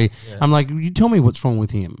little boy. Yeah. I'm like, you tell me what's wrong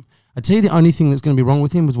with him. I tell you the only thing that's going to be wrong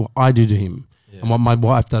with him is what I do to him and what my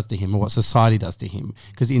wife does to him, or what society does to him.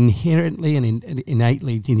 Because inherently and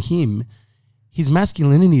innately in him, his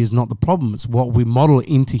masculinity is not the problem. It's what we model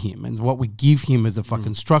into him and what we give him as a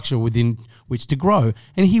fucking structure within which to grow.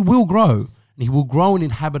 And he will grow. And he will grow and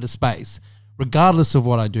inhabit a space. Regardless of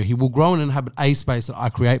what I do, he will grow and inhabit a space that I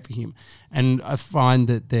create for him. And I find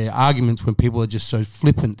that there are arguments when people are just so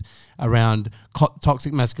flippant around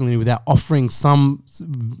toxic masculinity without offering some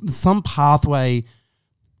pathway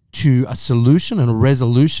to a solution and a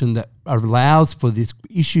resolution that allows for this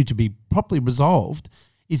issue to be properly resolved.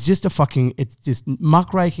 It's just it's just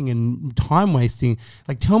muckraking and time wasting.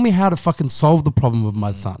 Like, tell me how to fucking solve the problem of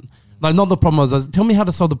my son. Like, not the problem of us. Tell me how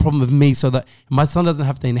to solve the problem of me, so that my son doesn't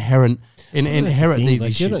have to inherit these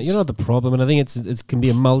issues. You're not the problem, and I think it can be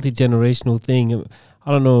a multi-generational thing.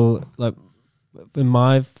 I don't know, like, for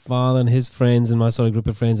my father and his friends and my sort of group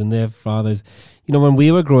of friends and their fathers, you know, when we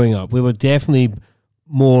were growing up, we were definitely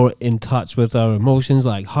more in touch with our emotions,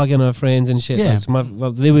 like hugging our friends and shit. Yeah.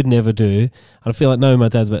 Like, they would never do. I feel like now my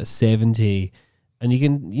dad's about 70, and you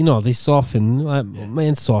can, you know, they soften, like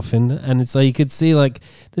men soften, and it's like you could see, like,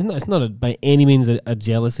 it's not by any means a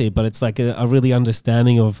jealousy, but it's like a really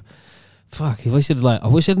understanding of, fuck, I wish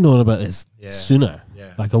I'd known about this sooner.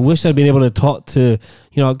 Yeah. Like, I wish I'd been able to talk to,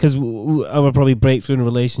 you know, because I would probably break through in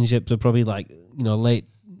relationships, or probably like, you know,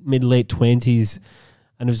 mid-late 20s.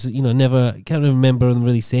 And it was, you know, can't remember them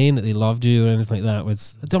really saying that they loved you or anything like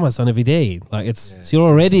that. I tell my son every day. Like, so you're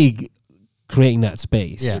already creating that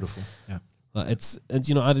space. Yeah. Beautiful. Yeah. It's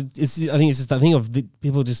you know, I think it's just that thing of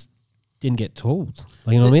people just didn't get told.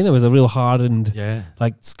 Like, you know what I mean? There was a real hardened,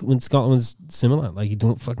 like, when Scotland was similar. Like, you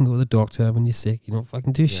don't fucking go to the doctor when you're sick. You don't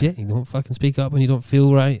fucking do shit. You don't fucking speak up when you don't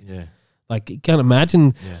feel right. Yeah. Like, you can't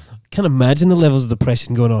imagine the levels of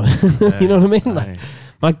depression going on. You know what I mean? Like,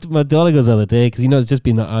 my daughter goes the other day, because, you know, it's just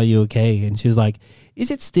been the Are You Okay? And she was like,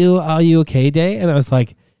 is it still Are You Okay Day? And I was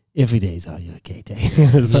like, every day is Are You Okay Day.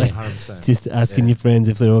 It's like, 100%. It's just asking your friends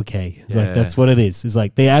if they're okay. It's like, that's what it is. It's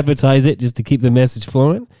like, they advertise it just to keep the message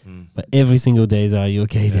flowing, but every single day is Are You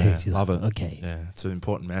Okay Day. She's love like, it. Okay. Yeah, it's an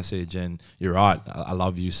important message, and you're right. I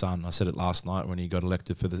love you, son. I said it last night when he got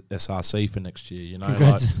elected for the SRC for next year, you know.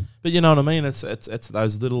 Like, but you know what I mean? It's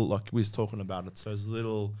those little, like we was talking about, it's those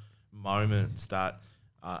little moments that,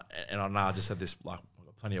 and I know I just had this, like, I've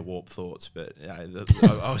got plenty of warped thoughts, but you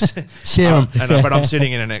know, I was share them. But I'm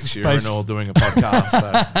sitting in an next urinal doing a podcast,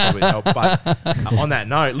 so probably help. But on that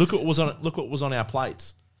note, look what was on our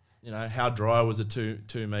plates. you know, how dry was a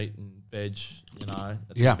two meat and veg, you know,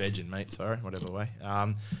 veg and meat, sorry, whatever way.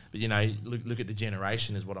 But, you know, look at the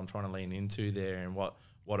generation is what I'm trying to lean into there, and what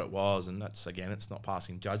it was. And that's, again, it's not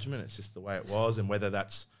passing judgment. It's just the way it was. And whether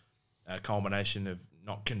that's a culmination of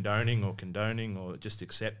not condoning or just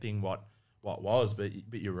accepting what was. But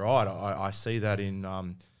you're right. I see that in,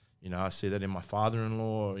 you know, I see that in my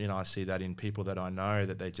father-in-law. You know, I see that in people that I know,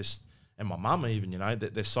 that they just, and my mum even, you know,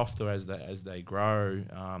 that they're softer as they grow.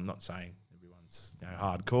 Not saying everyone's, you know,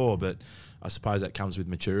 hardcore, but I suppose that comes with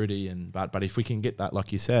maturity. But if we can get that,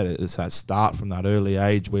 like you said, it's that start from that early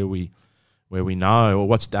age where we know, or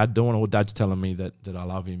what's Dad doing, or Dad's telling me that I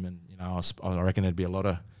love him, and you know, I reckon there'd be a lot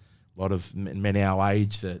of men our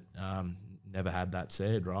age that never had that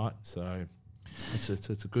said, right? So it's a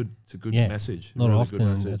good message. Not really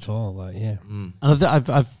often at all, like And I've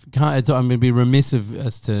I'm going to be remiss of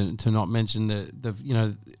us to not mention the you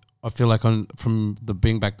know, I feel like from the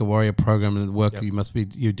Bring Back the Warrior program and the work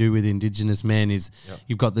you do with Indigenous men is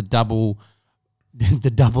you've got the double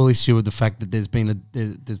issue of the fact that there's been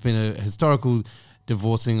a historical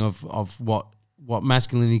divorcing of what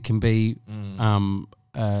masculinity can be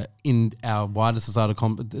in our wider societal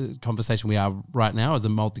conversation we are right now as a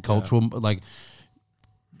multicultural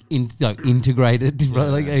integrated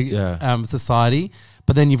society.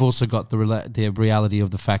 But then you've also got the reality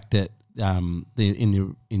of the fact that in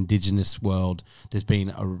the Indigenous world there's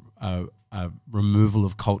been a removal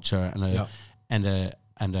of culture and a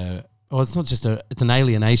well, it's not just it's an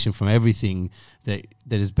alienation from everything that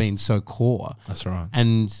has been so core. That's right.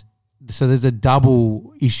 And so there's a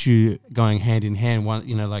double issue going hand in hand. One,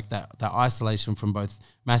 you know, like that isolation from both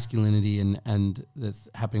masculinity and that's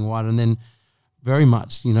happening wider, and then very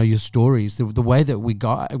much, you know, your stories, the way that we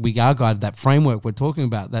are guided, that framework we're talking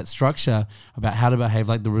about, that structure about how to behave,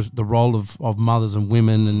 like the role of mothers and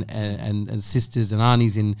women and sisters and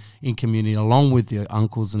aunties in community, along with your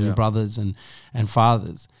uncles and your brothers and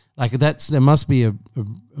fathers. Like there must be a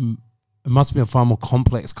far more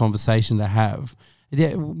complex conversation to have.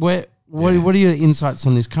 Yeah, what are your insights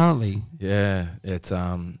on this currently? Yeah, it's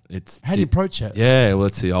how do you approach it? Yeah, well,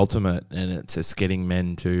 it's the ultimate, and it's getting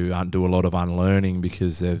men to do a lot of unlearning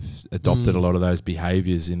because they've adopted a lot of those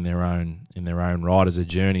behaviours in their own right as a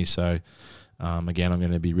journey. So, again, I'm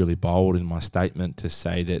going to be really bold in my statement to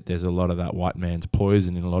say that there's a lot of that white man's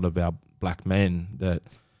poison in a lot of our black men that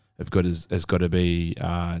has got to be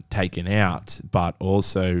taken out, but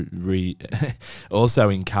also also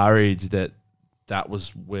encourage that was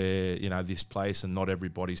where, you know, this place, and not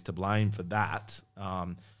everybody's to blame for that.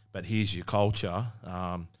 But here's your culture.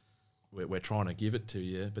 We're trying to give it to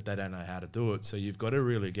you, but they don't know how to do it. So you've got to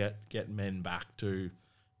really get men back to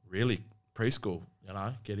really preschool, you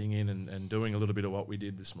know, getting in and doing a little bit of what we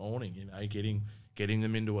did this morning, you know, getting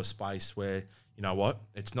them into a space where, you know what,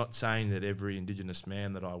 it's not saying that every Indigenous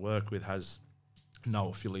man that I work with has no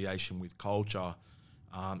affiliation with culture.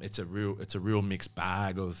 It's a real mixed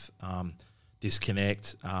bag of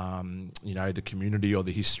disconnect, you know, the community or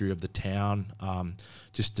the history of the town,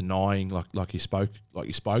 just denying like you spoke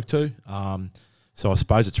to. So I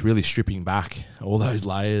suppose it's really stripping back all those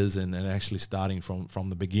layers and actually starting from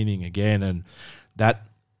the beginning again. And that,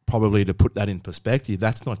 probably to put that in perspective,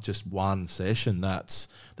 that's not just one session. That's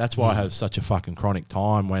why I have such a fucking chronic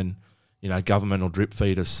time when, you know, government will drip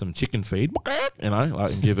feed us some chicken feed, you know,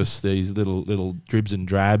 like, and give us these little dribs and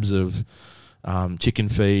drabs of chicken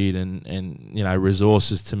feed and you know,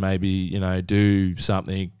 resources to maybe, you know, do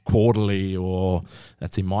something quarterly, or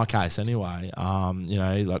that's in my case anyway. You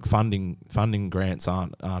know, like funding grants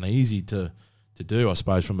aren't easy to do, I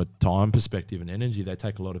suppose, from a time perspective and energy. They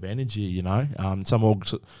take a lot of energy, you know. Some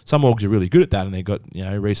orgs are really good at that, and they've got, you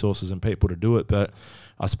know, resources and people to do it. But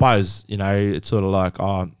I suppose, you know, it's sort of like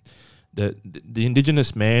the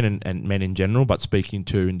Indigenous man and men in general, but speaking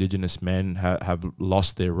to Indigenous men have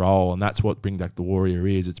lost their role, and that's what Bring Back the Warrior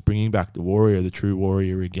is. It's bringing back the warrior, the true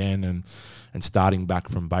warrior again, and starting back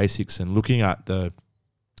from basics and looking at the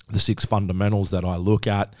 6 fundamentals that I look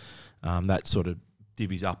at, that sort of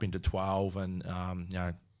divvies up into 12, and you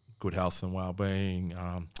know, good health and well-being,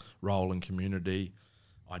 role in community,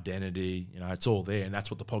 identity, you know, it's all there. And that's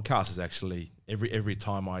what the podcast is actually. Every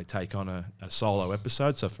time I take on a solo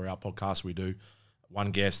episode, so for our podcast we do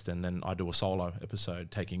one guest, and then I do a solo episode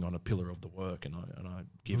taking on a pillar of the work, and I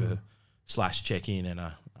give a / check-in and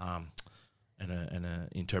a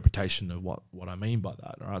interpretation of what I mean by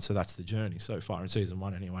that. All right, so that's the journey so far in season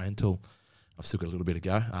 1 anyway, until I've still got a little bit to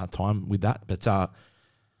go, time with that. But the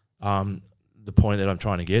point that I'm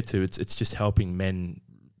trying to get to, it's just helping men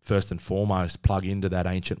first and foremost plug into that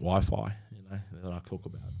ancient Wi-Fi, you know, that I talk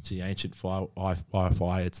about. It's the ancient fire.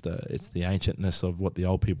 It's the ancientness of what the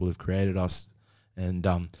old people have created us, and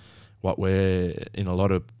what we're in a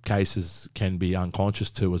lot of cases can be unconscious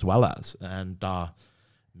to as well as. And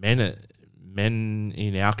men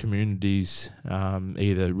in our communities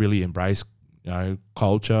either really embrace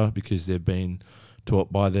culture because they've been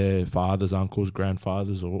taught by their fathers, uncles,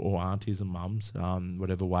 grandfathers, or aunties and mums,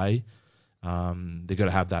 whatever way. They've got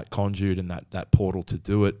to have that conduit and that portal to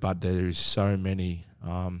do it. But there's so many,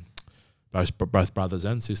 both brothers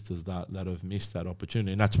and sisters that have missed that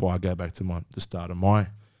opportunity. And that's why I go back to the start of my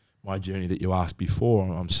journey that you asked before.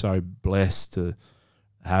 I'm so blessed to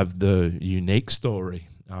have the unique story.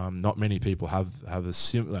 Not many people have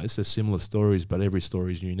similar stories, but every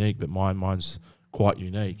story is unique. But mine's quite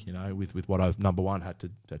unique, with what I've, number one, had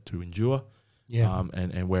to endure,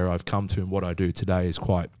 and where I've come to, and what I do today is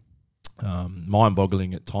quite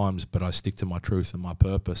mind-boggling at times. But I stick to my truth and my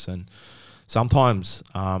purpose, and sometimes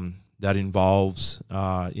that involves,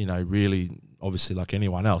 really, obviously, like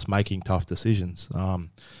anyone else, making tough decisions.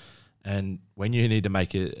 And when you need to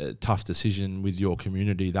make a tough decision with your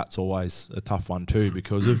community, that's always a tough one too,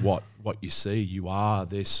 because of what you see. You are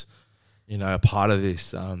this, a part of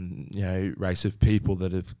this, race of people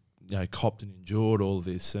that have, copped and endured all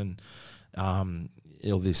this, and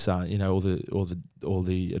all this, all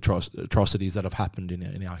the atrocities that have happened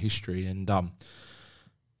in our history. And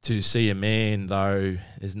to see a man, though,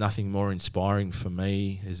 there's nothing more inspiring for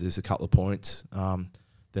me. There's a couple of points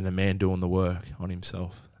than a man doing the work on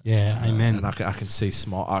himself. Yeah, amen. And I can see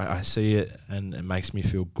smile. I see it, and it makes me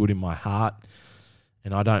feel good in my heart.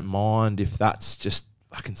 And I don't mind if that's just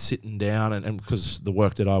fucking sitting down, and because the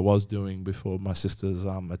work that I was doing before my sister's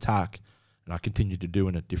attack, and I continued to do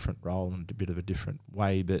in a different role and a bit of a different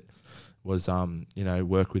way, but was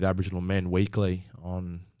work with Aboriginal men weekly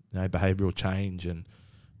on behavioural change, and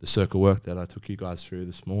the circle work that I took you guys through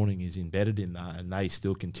this morning is embedded in that, and they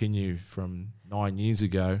still continue from 9 years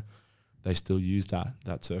ago. They still use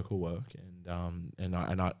that circle work, and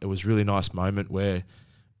it was a really nice moment where,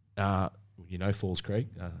 Falls Creek,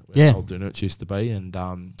 where Old Dunwich used to be, and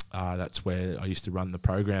that's where I used to run the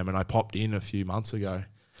program. And I popped in a few months ago,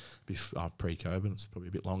 pre-COVID. It's probably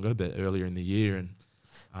a bit longer, but earlier in the year, and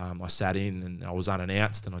I sat in, and I was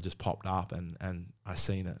unannounced, and I just popped up, and I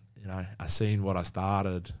seen it. I seen what I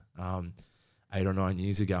started 8 or 9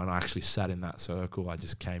 years ago, and I actually sat in that circle. I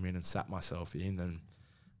just came in and sat myself in, and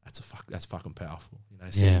that's fucking powerful.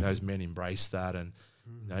 Seeing those men embrace that, and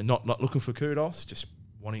not looking for kudos, just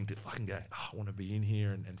wanting to fucking go, I want to be in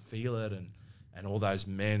here and feel it, and all those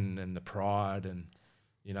men and the pride, and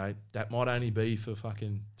that might only be for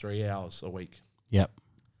fucking 3 hours a week. Yep.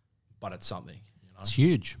 But it's something. It's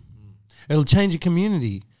huge. It'll change a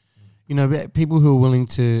community. People who are willing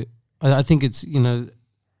to. I think it's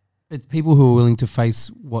it's people who are willing to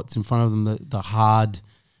face what's in front of them, the hard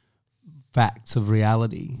facts of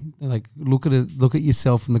reality. Like look at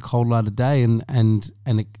yourself in the cold light of day, and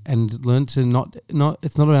learn to not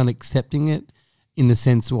it's not around accepting it in the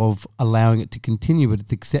sense of allowing it to continue, but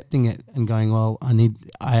it's accepting it and going, well,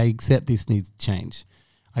 I accept this needs to change.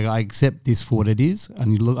 I accept this for what it is,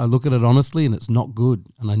 and I look at it honestly, and it's not good,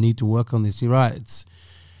 and I need to work on this. You're right.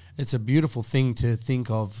 It's a beautiful thing to think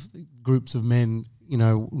of groups of men,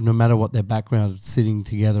 no matter what their background, sitting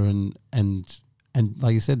together and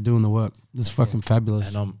like you said, doing the work. It's fucking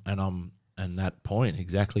fabulous. And that point,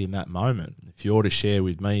 exactly in that moment, if you were to share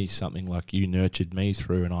with me something like you nurtured me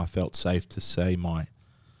through, and I felt safe to say my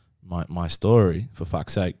story, for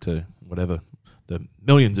fuck's sake, to whatever the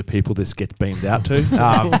millions of people this gets beamed out to,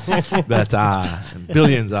 but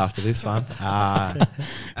billions after this one.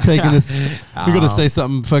 Taking us, we've got to say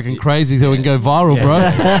something fucking crazy so we can go viral, bro.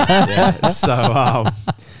 Yeah. So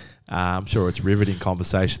I'm sure it's riveting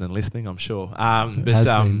conversation and listening, I'm sure. But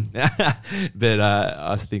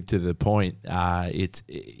I think to the point,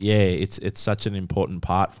 it's such an important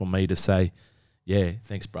part for me to say,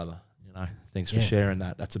 thanks, brother. Thanks for sharing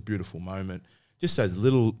that. That's a beautiful moment. Just those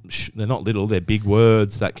little, they're not little, they're big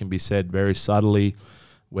words that can be said very subtly,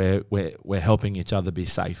 where we're helping each other be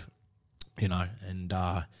safe, and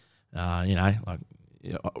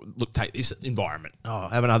look, take this environment. Oh,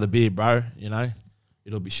 have another beer, bro.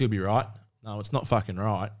 She'll be right. No, it's not fucking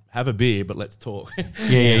right. Have a beer, but let's talk.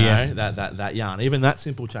 That yarn. Even that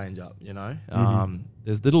simple change up,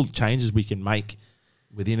 There's little changes we can make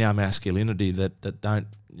within our masculinity that don't,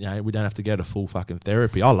 we don't have to go to full fucking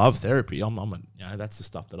therapy. I love therapy. That's the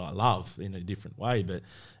stuff that I love in a different way, but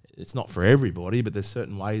it's not for everybody. But there's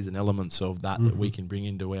certain ways and elements of that that we can bring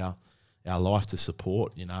into our life to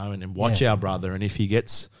support, and then watch our brother. And if he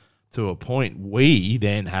gets to a point, we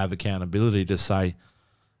then have accountability to say,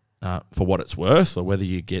 for what it's worth, or whether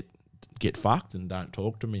you get fucked and don't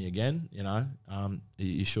talk to me again,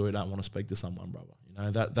 you sure you don't want to speak to someone, brother?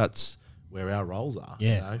 That's where our roles are,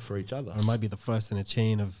 for each other. Or it might be the first in a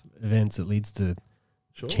chain of events that leads to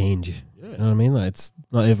change. Yeah. You know what I mean? Like, it's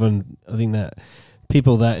not everyone. I think that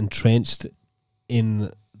people that entrenched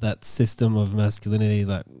in that system of masculinity,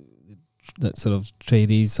 that sort of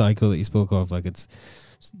tradie cycle that you spoke of, like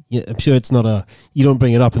I'm sure it's not you don't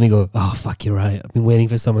bring it up and they go, oh fuck, you're right, I've been waiting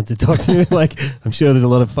for someone to talk to me. Like, I'm sure there's a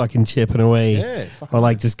lot of fucking chipping away, or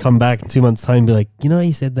like just come back in 2 months' time and be like,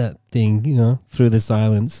 you said that thing, through the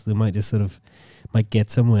silence, they might just sort of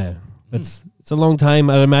get somewhere. It's a long time.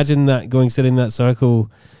 I'd imagine that sit in that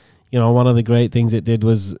circle, one of the great things it did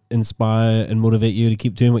was inspire and motivate you to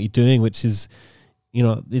keep doing what you're doing, which is,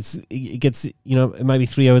 it gets, it might be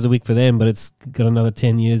 3 hours a week for them, but it's got another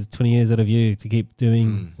 10 years, 20 years out of you to keep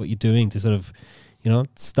doing what you're doing, to sort of,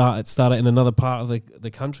 start it in another part of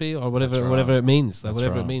the country, or whatever it means,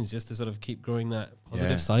 it means, just to sort of keep growing that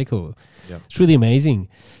positive cycle. Yeah. It's really amazing.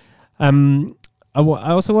 I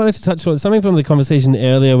also wanted to touch on something from the conversation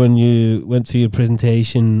earlier when you went through your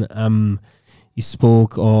presentation. You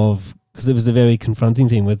spoke of, because it was a very confronting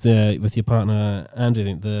thing with your partner Andrew, I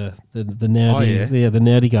think the nerdy, the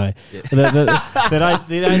nerdy guy. Yeah.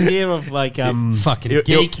 The idea of like fucking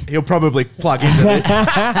geek. He'll probably plug into this.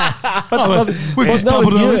 We've just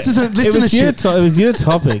doubled on this. It was your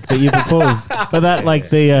topic that you proposed, but that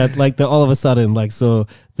the all of a sudden, like, so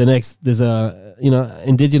the next there's a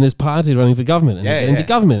Indigenous party running for government and getting to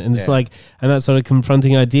government, and it's like, and that sort of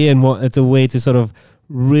confronting idea, and what it's a way to sort of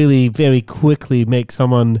really very quickly make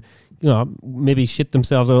someone maybe shit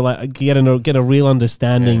themselves, or like get a real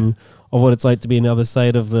understanding of what it's like to be on the other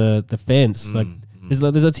side of the fence. Like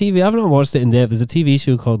there's a TV, I haven't watched it in depth, there's a TV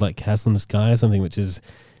show called like Castle in the Sky or something, which is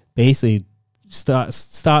basically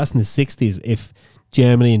starts in the 60s if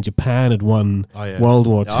Germany and Japan had won World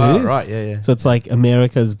War II. Oh, right, yeah. So it's like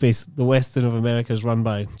the western of America is run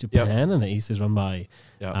by Japan, and the east is run by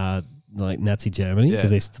like Nazi Germany,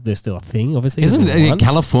 because they're still a thing, obviously. Isn't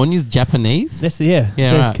California's Japanese?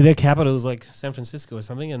 Their capital is like San Francisco or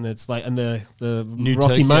something, and it's like, and the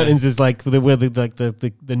Rocky Mountains is like where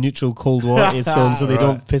the neutral Cold War is, so they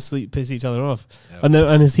don't piss each other off. Yep.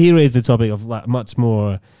 And as he raised the topic of like much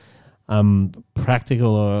more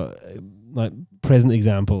practical or like present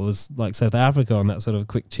example was like South Africa on that sort of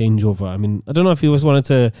quick changeover. I mean, I don't know if you just wanted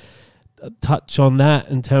to touch on that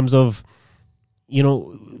in terms of,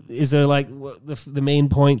 is there like the main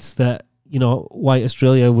points that, white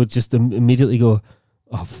Australia would just immediately go,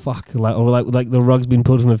 oh fuck, like the rug's been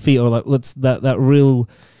pulled from their feet, or like what's that real,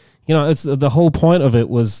 it's the whole point of it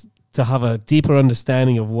was to have a deeper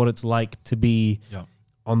understanding of what it's like to be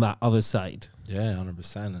on that other side. Yeah,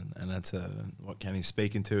 100%, and that's what Kenny's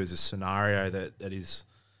speaking to is a scenario that is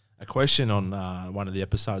a question on one of the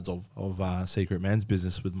episodes of Secret Man's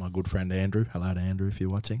Business with my good friend Andrew. Hello to Andrew if you're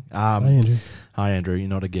watching. Hi, Andrew. Hi, Andrew. You're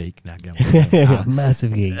not a geek. Now go on.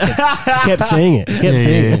 Massive geek. Kept saying it.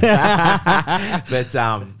 But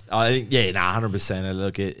I think 100%.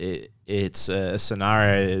 Look, it's a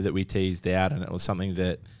scenario that we teased out, and it was something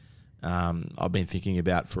that I've been thinking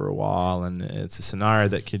about for a while, and it's a scenario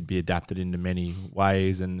that could be adapted into many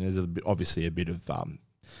ways, and there's obviously a bit of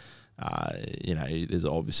there's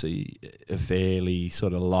obviously a fairly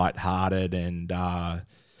sort of light-hearted and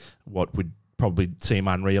what would probably seem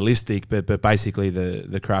unrealistic, but basically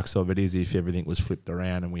the crux of it is if everything was flipped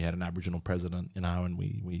around and we had an Aboriginal president, and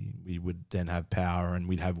we would then have power and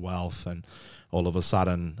we'd have wealth, and all of a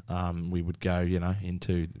sudden we would go,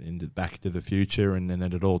 into Back to the Future, and then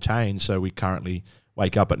it'd all change. So we currently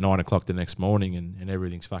wake up at 9 o'clock the next morning and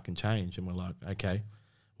everything's fucking changed, and we're like, okay,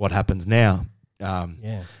 what happens now?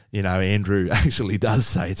 Andrew actually does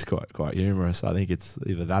say, it's quite humorous. I think it's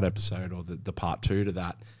either that episode or the part 2 to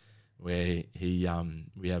that, where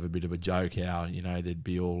we have a bit of a joke how they'd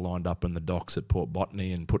be all lined up in the docks at Port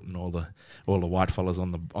Botany and putting all the white fellas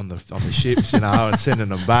on the ships, and sending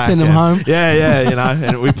them back, send them home.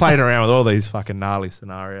 And we played around with all these fucking gnarly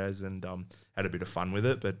scenarios and had a bit of fun with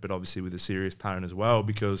it, but obviously with a serious tone as well,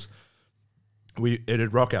 because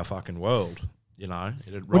it'd rock our fucking world.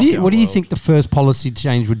 What do you think the first policy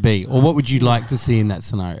change would be, or what would you like to see in that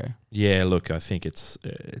scenario? Yeah, look, I think it's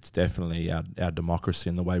definitely our democracy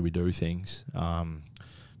and the way we do things,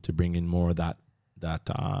 to bring in more of that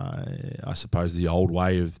I suppose the old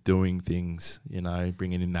way of doing things.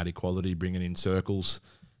 Bringing in that equality, bringing in circles,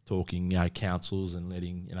 talking councils, and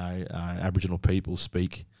letting Aboriginal people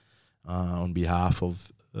speak on behalf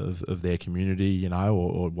of their community,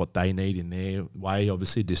 or what they need in their way.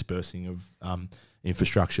 Obviously, dispersing of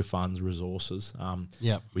infrastructure funds, resources.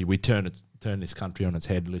 We turn it turn this country on its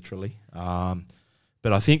head, literally.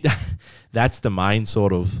 But I think that's the main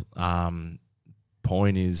sort of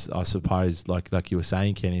point is, I suppose, like you were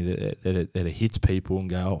saying, Kenny, that it hits people and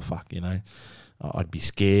go, oh, fuck, you know, I'd be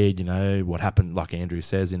scared, you know, what happened, like Andrew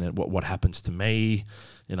says in it, what happens to me,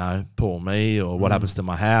 you know, poor me, or what happens to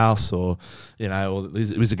my house, or, you know, or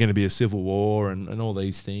is it going to be a civil war, and all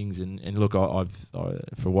these things. And look, I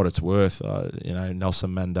for what it's worth, you know,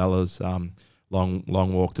 Nelson Mandela's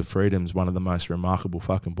Long Walk to Freedom is one of the most remarkable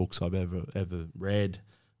fucking books I've ever read.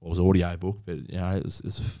 Well, it was an audio book, but, you know,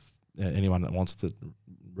 it's anyone that wants to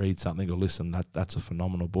read something or listen, that's a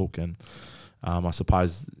phenomenal book. And I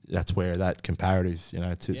suppose that's where that comparative, you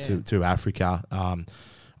know, to Africa.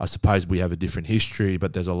 I suppose we have a different history,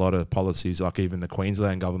 but there's a lot of policies, like even the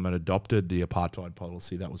Queensland government adopted the apartheid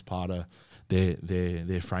policy. That was part of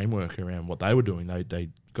their framework around what they were doing. They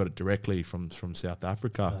got it directly from South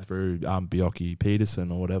Africa through Bioki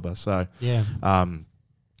Peterson or whatever. So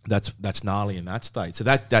that's gnarly in that state. So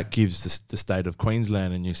that gives the state of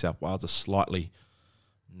Queensland and New South Wales a slightly,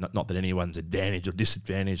 not that anyone's advantage or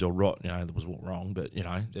disadvantage or you know, that was wrong, but, you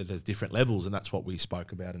know, there's different levels, and that's what we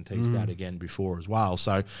spoke about and teased out again before as well.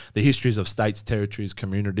 So the histories of states, territories,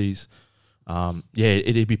 communities,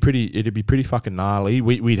 it'd be pretty fucking gnarly.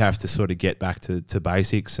 We'd have to sort of get back to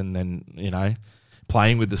basics, and then, you know,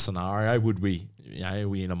 playing with the scenario, would we, you know, are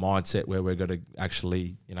we in a mindset where we're going to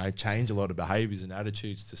actually, you know, change a lot of behaviours and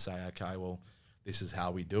attitudes to say, okay, well, this is how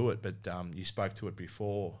we do it. But you spoke to it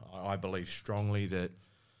before. I believe strongly that,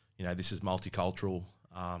 you know, this is multicultural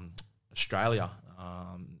Australia.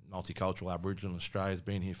 Multicultural Aboriginal Australia has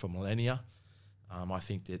been here for millennia. I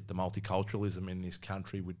think that the multiculturalism in this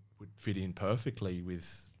country would fit in perfectly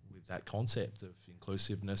with that concept of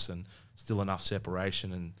inclusiveness, and still enough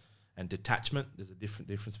separation and detachment. There's a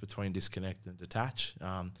difference between disconnect and detach,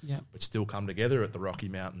 but still come together at the Rocky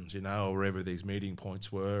Mountains, you know, or wherever these meeting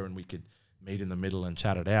points were, and we could meet in the middle and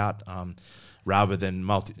chat it out, rather than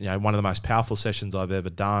you know, one of the most powerful sessions I've ever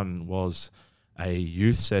done was a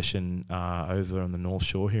youth session over on the North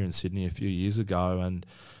Shore here in Sydney a few years ago, and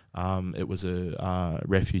it was a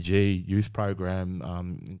refugee youth program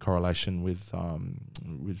in correlation with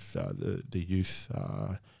the youth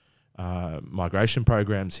migration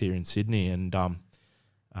programs here in Sydney, and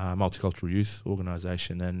multicultural youth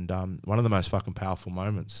organisation. And one of the most fucking powerful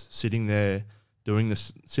moments, sitting there doing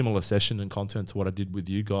this similar session and content to what I did with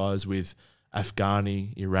you guys, with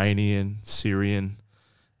Afghani, Iranian, Syrian,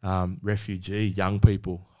 refugee, young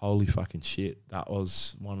people. Holy fucking shit. That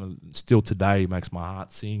was still today makes my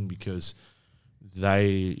heart sing, because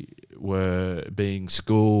they were being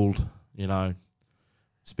schooled, you know,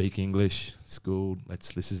 speak English, schooled,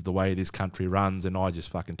 this is the way this country runs, and I just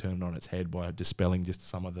fucking turned it on its head by dispelling just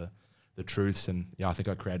some of the truths. And yeah, I think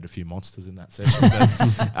I created a few monsters in that session.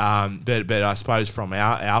 But I suppose from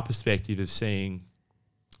our perspective of seeing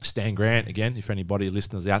Stan Grant, again, if anybody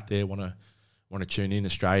listeners out there want to tune in,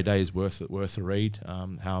 Australia Day is worth a read.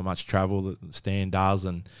 How much travel that Stan does,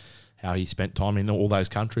 and how he spent time in all those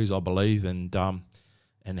countries, I believe, and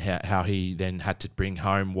how he then had to bring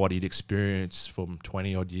home what he'd experienced from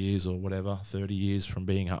 20 odd years or whatever, 30 years from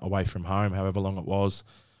being away from home, however long it was,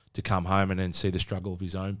 to come home and then see the struggle of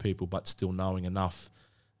his own people, but still knowing enough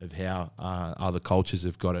of how other cultures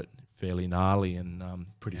have got it fairly gnarly and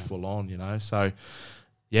pretty full on, you know. So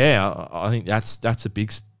yeah, I think that's a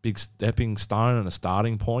big stepping stone and a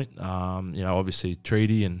starting point. You know, obviously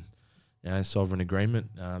treaty and, you know, sovereign agreement,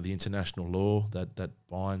 the international law that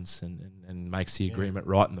binds and makes the agreement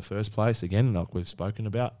right in the first place. Again, like we've spoken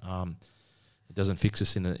about, it doesn't fix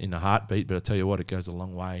us in a heartbeat, but I tell you what, it goes a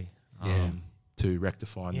long way to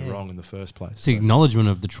rectifying the wrong in the first place. The acknowledgement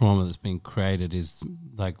of the trauma that's been created is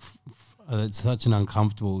like, it's such an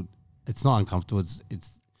uncomfortable. It's not uncomfortable.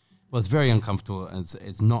 It's very uncomfortable, and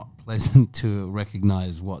it's not pleasant to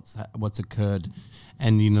recognize what's occurred,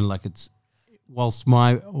 and you know, like it's. Whilst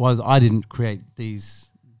I didn't do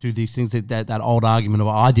these things, that old argument of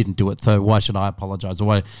I didn't do it, so why should I apologize? Or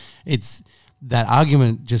why? It's that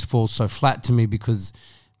argument just falls so flat to me, because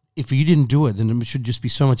if you didn't do it, then it should just be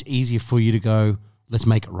so much easier for you to go, let's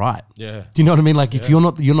make it right. Yeah. Do you know what I mean? Like if you're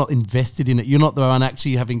not invested in it, you're not the one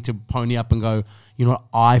actually having to pony up and go, you know what,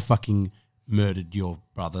 I fucking murdered your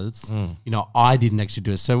brothers. You know, I didn't actually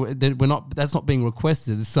do it. So that's not being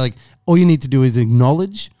requested. It's like all you need to do is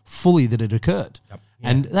acknowledge fully that it occurred. Yep. Yeah.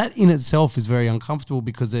 And that in itself is very uncomfortable,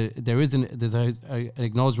 because there's an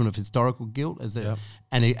acknowledgement of historical guilt and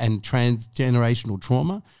transgenerational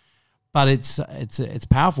trauma. But it's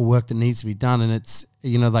powerful work that needs to be done, and it's,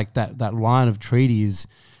 you know, like that line of treaty is.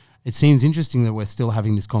 It seems interesting that we're still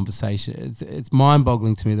having this conversation. It's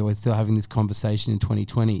mind-boggling to me that we're still having this conversation in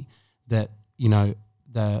 2020. that, you know,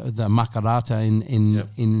 the makarata in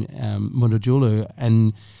Mundajulu,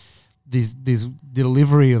 and this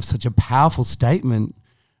delivery of such a powerful statement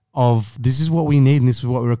of this is what we need and this is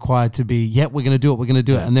what we're required to be. Yeah, we're going to do it. We're going to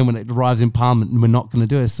do it. And then when it arrives in Parliament, we're not going to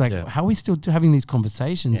do it. It's like, how are we still having these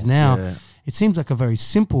conversations now? Yeah. It seems like a very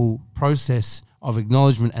simple process of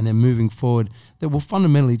acknowledgement and then moving forward that will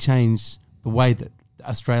fundamentally change the way that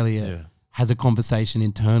Australia has a conversation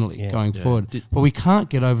internally going forward. But we can't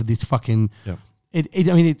get over this fucking...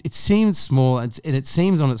 It seems small and it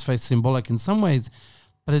seems on its face symbolic in some ways,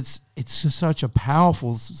 but it's just such a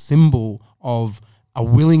powerful symbol of a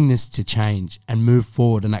willingness to change and move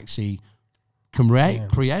forward and actually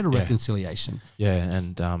create a reconciliation. Yeah,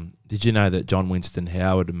 and did you know that John Winston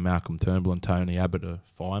Howard and Malcolm Turnbull and Tony Abbott are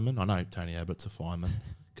firemen? I know Tony Abbott's a fireman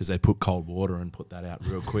because they put cold water and put that out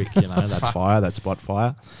real quick, you know, that fire, that spot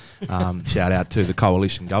fire. Shout out to the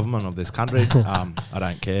coalition government of this country. I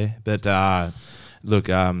don't care. But look,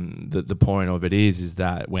 the point of it is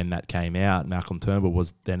that when that came out, Malcolm Turnbull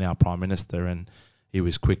was then our Prime Minister, and he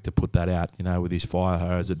was quick to put that out, you know, with his fire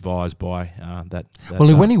hose, advised by that.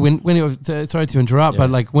 Well, when he was, sorry to interrupt, but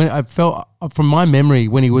like when I felt from my memory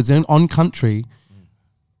when he was on country,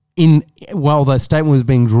 while that statement was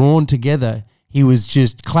being drawn together, he was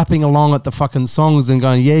just clapping along at the fucking songs and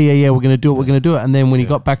going, yeah, we're going to do it, we're going to do it. And then when he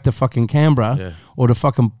got back to fucking Canberra or to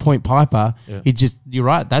fucking Point Piper, he just, you're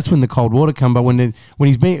right, that's when the cold water come. But when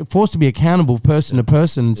he's being forced to be accountable person to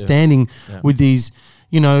person and standing with these,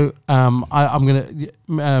 you know, I'm gonna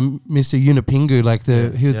Mr. Yunipingu, like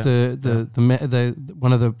he was the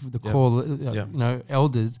one of the core you know,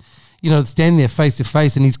 elders, you know, standing there face to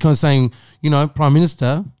face, and he's kind of saying, you know, Prime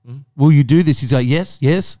Minister, will you do this? He's like, yes,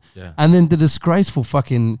 and then the disgraceful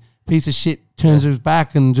fucking piece of shit turns his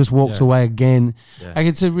back and just walks away again. Like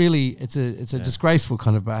it's a disgraceful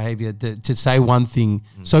kind of behaviour to say one thing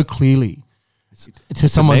so clearly to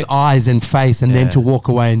someone's eyes and face, and then to walk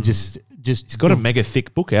away and just. He's got a mega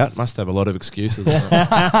thick book out. Must have a lot of excuses.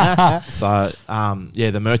 So,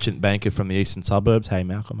 the merchant banker from the eastern suburbs. Hey,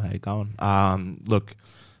 Malcolm, how you going? Look,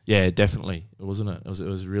 yeah, definitely. It wasn't it? It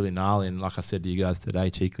was really gnarly. And like I said to you guys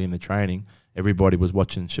today, cheekily in the training, everybody was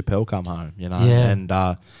watching Chappelle come home, you know. And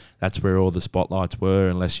that's where all the spotlights were.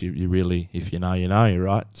 Unless you really, if you know, you're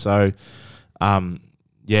right. So,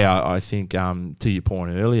 I think to your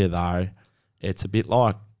point earlier though, it's a bit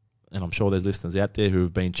like. And I'm sure there's listeners out there who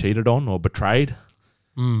have been cheated on or betrayed.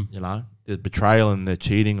 You know, there's betrayal and the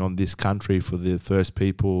cheating on this country for the first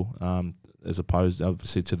people, as opposed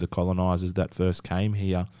obviously to the colonisers that first came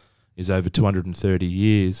here, is over 230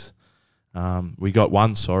 years. We got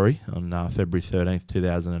one sorry on February 13th,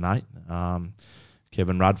 2008.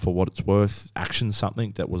 Kevin Rudd, for what it's worth, actioned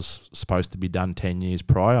something that was supposed to be done 10 years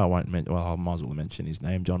prior. I might as well mention his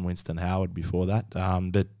name, John Winston Howard, before that.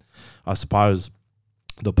 But I suppose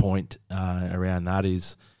the point around that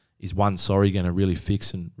is one sorry going to really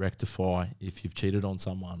fix and rectify if you've cheated on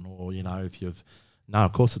someone, or, you know, if you've... No,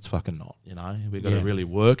 of course it's fucking not, you know. We've got to really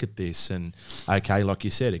work at this and, okay, like you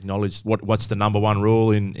said, acknowledge what's the number one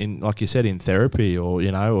rule in like you said, in therapy or,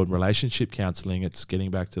 you know, or relationship counselling. It's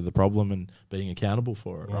getting back to the problem and being accountable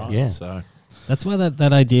for it, right? Yeah. So that's why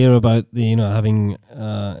that idea about the, you know, having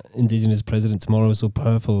Indigenous president tomorrow is so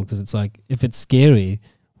powerful, because it's like, if it's scary,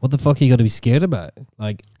 what the fuck are you got to be scared about?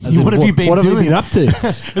 Like, what have you been doing? What have you been up to?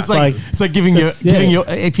 It's like giving your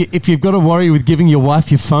if you've got to worry with giving your wife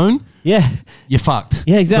your phone, you're fucked.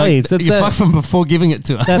 Yeah, exactly. Like, so you're fucked from before giving it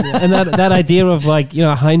to her. That idea of, like, you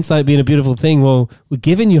know, hindsight being a beautiful thing. Well, we're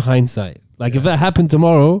giving you hindsight. Like, if that happened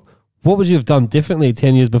tomorrow, what would you have done differently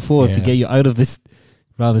 10 years before to get you out of this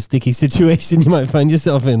rather sticky situation you might find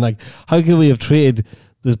yourself in? Like, how could we have treated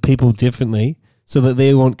those people differently so that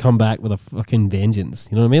they won't come back with a fucking vengeance?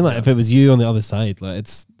 You know what I mean? Like, if it was you on the other side, like,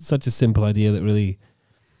 it's such a simple idea that really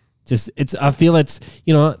just, I feel it's,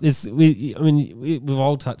 you know, we've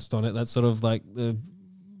all touched on it. That's sort of like the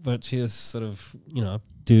virtuous sort of, you know,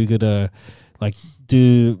 do-gooder, like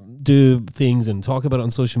do things and talk about it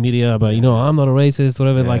on social media about, you know, I'm not a racist,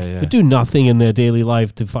 whatever. We do nothing in their daily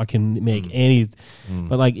life to fucking make any,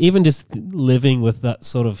 but like, even just living with that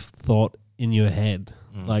sort of thought in your head,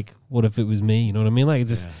 like, what if it was me? You know what I mean? Like,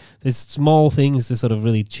 it's just there's small things to sort of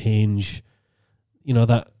really change, you know,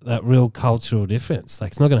 that real cultural difference.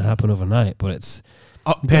 Like, it's not going to happen overnight, but it's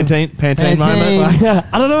Pantene moment.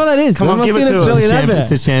 I don't know what that is. Come on, give it to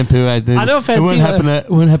us. It's a shampoo. I know Pantene. It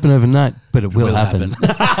won't happen overnight, but it will happen.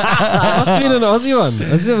 I must have been an Aussie one.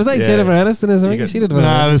 Was that Jennifer Aniston or something? She did one.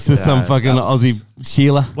 No, it was just some fucking Aussie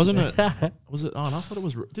Sheila. Wasn't it? Was it? Oh, and I thought it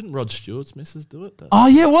was. Didn't Rod Stewart's missus do it? Oh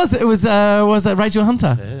yeah, it was. It was Rachel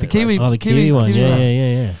Hunter, the Kiwi. Oh, the Kiwi one.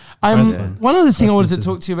 Yeah. One other thing I wanted to Christmas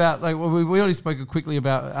talk to you about, like we already spoke quickly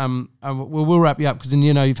about. We'll wrap you up because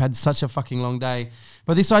you know you've had such a fucking long day.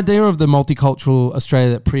 But this idea of the multicultural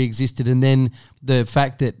Australia that pre-existed, and then the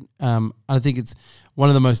fact that I think it's one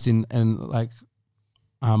of the most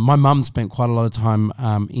my mum spent quite a lot of time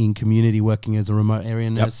in community working as a remote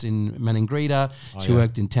area nurse in Maningrida. She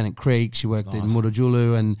worked in Tennant Creek. She worked in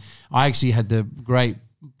Murrujulu, and I actually had the great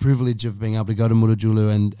privilege of being able to go to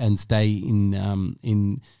Murrujulu and stay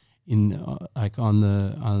in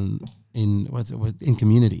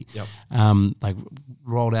community. Like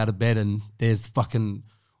rolled out of bed and there's fucking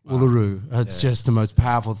Uluru. It's just the most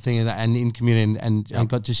powerful thing, and in community, and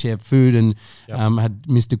got to share food, and had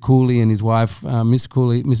Mr. Cooley and his wife,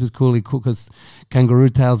 Mrs. Cooley, cook us kangaroo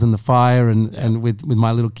tails in the fire, and with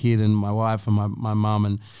my little kid and my wife and my mum,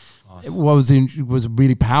 and it was a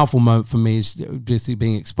really powerful moment for me, is just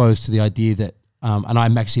being exposed to the idea that. And I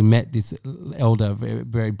actually met this elder very,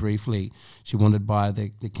 very briefly. She wandered by the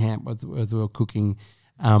camp as we were cooking.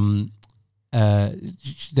 They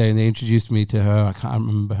introduced me to her. I can't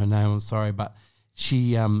remember her name. I'm sorry, but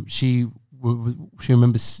she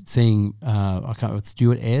remembers seeing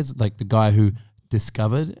Stuart Ayres, like the guy who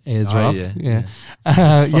discovered Ayers Rock.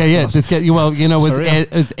 Well, you know,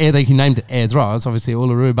 he named it Ayers Rock. It's obviously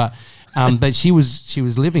Uluru, but she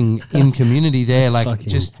was living in community there, like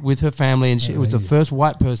just with her family, and it was the first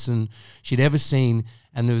white person she'd ever seen.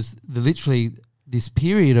 And there was literally this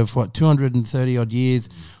period of 230 odd years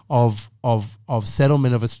of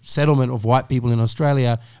settlement of white people in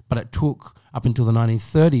Australia, but it took up until the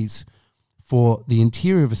 1930s for the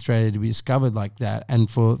interior of Australia to be discovered like that,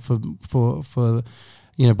 and for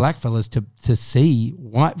you know, black fellas to see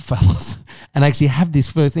white fellas and actually have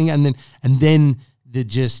this first thing, and then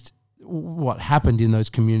what happened in those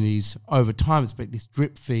communities over time. It's like this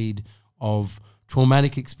drip feed of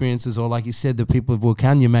traumatic experiences, or like you said, the people of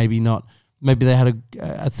Wilcannia maybe they had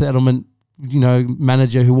a settlement, you know,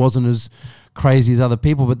 manager who wasn't as crazy as other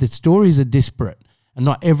people, but the stories are disparate. And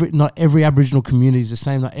not every Aboriginal community is the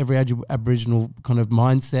same. Not every Aboriginal kind of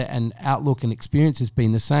mindset and outlook and experience has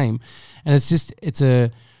been the same. And I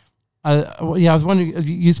was wondering,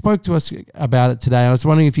 you spoke to us about it today. I was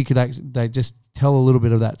wondering if you could actually just tell a little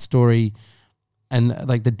bit of that story and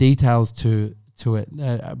like the details to it.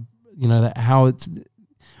 You know, that how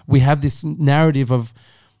we have this narrative of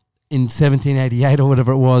in 1788 or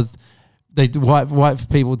whatever it was, white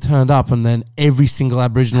people turned up and then every single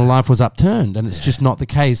Aboriginal life was upturned, and it's just not the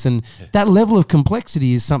case. And that level of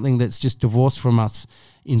complexity is something that's just divorced from us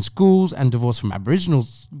in schools and divorced from Aboriginal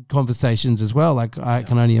conversations as well. Like I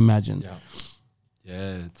can only imagine.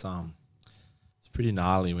 It's pretty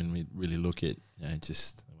gnarly when we really look at, you know,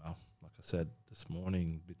 just, well, like I said this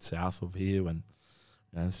morning, a bit south of here, when,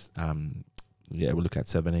 you know, we look at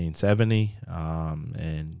 1770,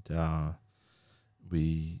 and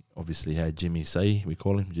we obviously had Jimmy C, we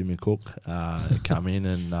call him Jimmy Cook, come in,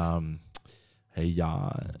 and he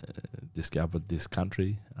discovered this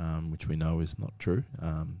country, which we know is not true.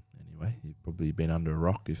 Anyway, you've probably been under a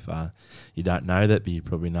rock if you don't know that, but you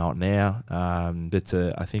probably know it now. But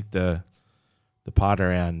I think the part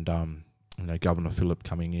around you know, Governor Phillip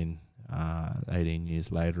coming in 18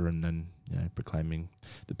 years later, and then, you know, proclaiming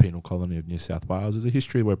the penal colony of New South Wales is a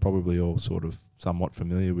history we're probably all sort of somewhat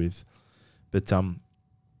familiar with. But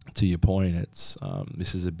to your point, it's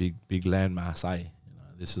this is a big landmass. You know,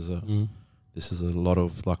 this is a lot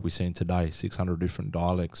of, like we've seen today, 600 different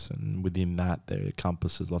dialects, and within that there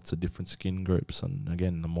encompasses lots of different skin groups, and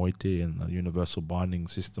again the moiety and the universal binding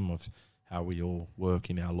system of how we all work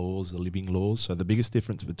in our laws, the living laws. So the biggest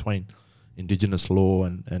difference between Indigenous law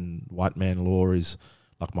and white man law is,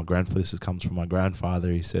 like my grandfather, this comes from my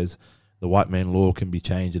grandfather, he says the white man law can be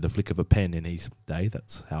changed at the flick of a pen. In his day,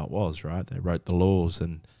 that's how it was, right? They wrote the laws,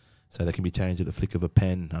 and so they can be changed at the flick of a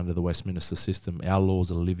pen under the Westminster system. Our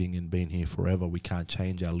laws are living and been here forever. We can't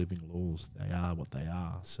change our living laws. They are what they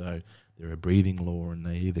are. So they're a breathing law, and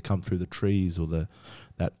they either come through the trees or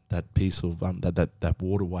that piece of that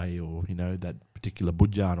waterway, or, you know, that particular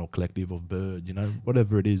budjan or collective of bird, you know,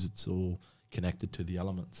 whatever it is, it's all connected to the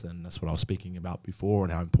elements. And that's what I was speaking about before,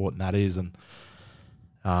 and how important that is. And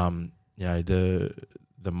you know, the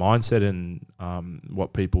mindset and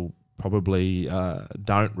what people probably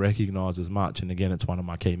don't recognise as much, and again, it's one of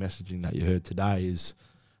my key messaging that you heard today, is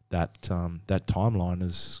that that timeline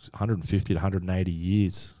is 150 to 180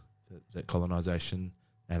 years that colonisation,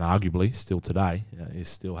 and arguably still today, is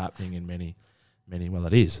still happening in many, well,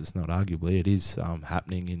 it is, it's not arguably, it is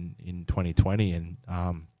happening in 2020, and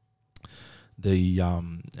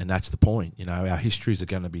and that's the point. You know, our histories are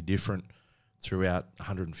going to be different throughout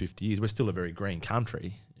 150 years. We're still a very green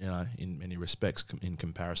country, you know, in many respects in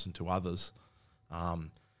comparison to others.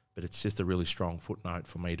 But it's just a really strong footnote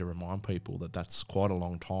for me to remind people that that's quite a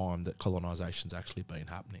long time that colonisation's actually been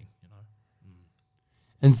happening. You know,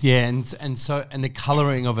 and yeah, and so the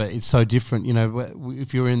colouring of it is so different. You know,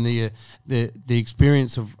 if you're in the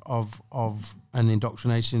experience of an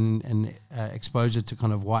indoctrination and exposure to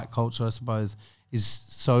kind of white culture, I suppose, is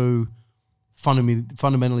so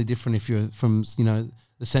fundamentally different if you're from, you know,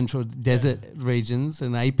 the central desert regions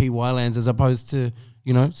and APY lands as opposed to,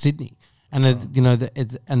 you know, Sydney. And you know,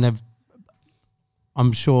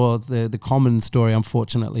 I'm sure the common story,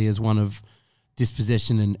 unfortunately, is one of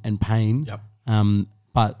dispossession and pain. Yep.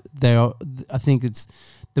 But I think it's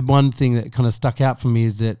the one thing that kind of stuck out for me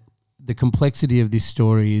is that the complexity of this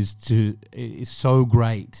story is so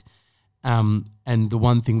great. And the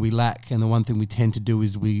one thing we lack, and the one thing we tend to do,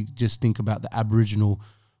 is we just think about the Aboriginal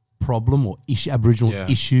problem or Aboriginal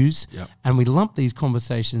issues, and we lump these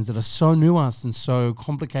conversations that are so nuanced and so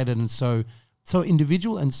complicated and so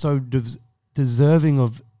individual and so deserving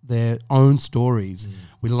of their own stories.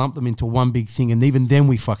 We lump them into one big thing, and even then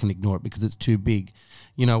we fucking ignore it because it's too big,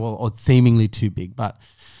 you know, or seemingly too big. But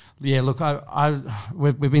yeah, look,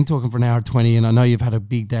 we've been talking for an hour 20, and I know you've had a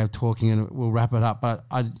big day of talking, and we'll wrap it up. But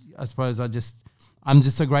I suppose I'm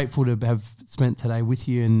just so grateful to have spent today with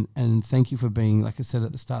you, and thank you for being, like I said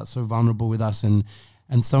at the start, so vulnerable with us and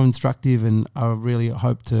so instructive. And I really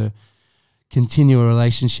hope to continue a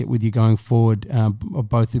relationship with you going forward,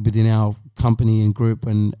 both within our company and group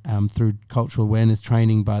and through cultural awareness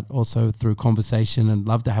training, but also through conversation. And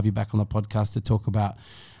love to have you back on the podcast to talk about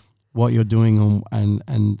what you're doing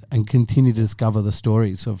and continue to discover the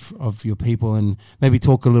stories of your people, and maybe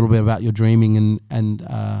talk a little bit about your dreaming and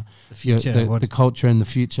the future, the culture and the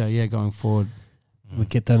future, going forward. We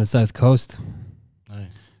get down the South Coast.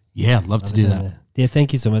 Yeah, I'd love to do that. Yeah,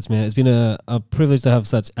 thank you so much, man. It's been a privilege to have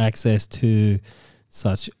such access to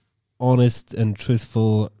such honest and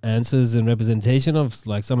truthful answers and representation of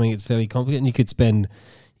like something that's very complicated. And you could spend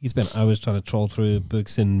hours trying to troll through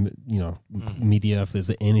books and, you know, media if there's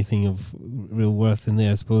anything of real worth in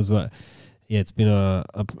there, I suppose. But yeah, it's been a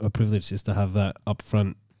privilege just to have that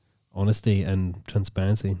upfront honesty and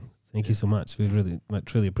transparency. Thank you so much. We really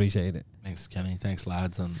truly appreciate it. Thanks, Kenny. Thanks,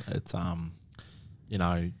 lads. And it's you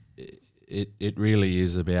know, it really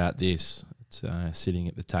is about this. It's sitting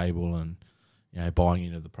at the table and, you know, buying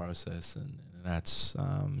into the process, and that's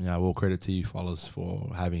you know, all credit to you fellas for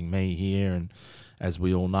having me here. And as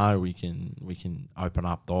we all know, we can open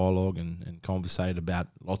up dialogue and conversate about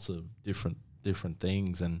lots of different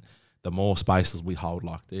things. And the more spaces we hold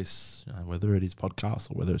like this, you know, whether it is podcasts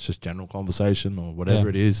or whether it's just general conversation or whatever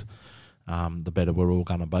it is, the better we're all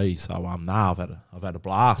going to be. So I've had a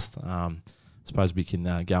blast. I suppose we can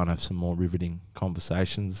go and have some more riveting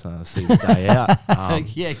conversations, see the day out.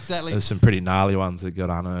 Yeah, exactly. There's some pretty gnarly ones that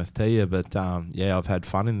got unearthed here, but yeah, I've had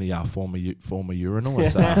fun in the former urinal.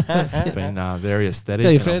 It's been very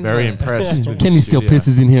aesthetic. I'm very impressed. Kenny still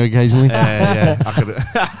pisses in here occasionally. Yeah.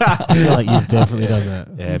 I feel like you've definitely done that.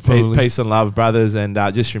 Yeah, peace and love, brothers. And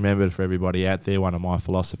just remember, for everybody out there, one of my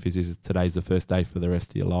philosophies is today's the first day for the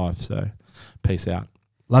rest of your life. So peace out.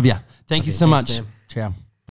 Love ya. Thank you so much. Man. Ciao.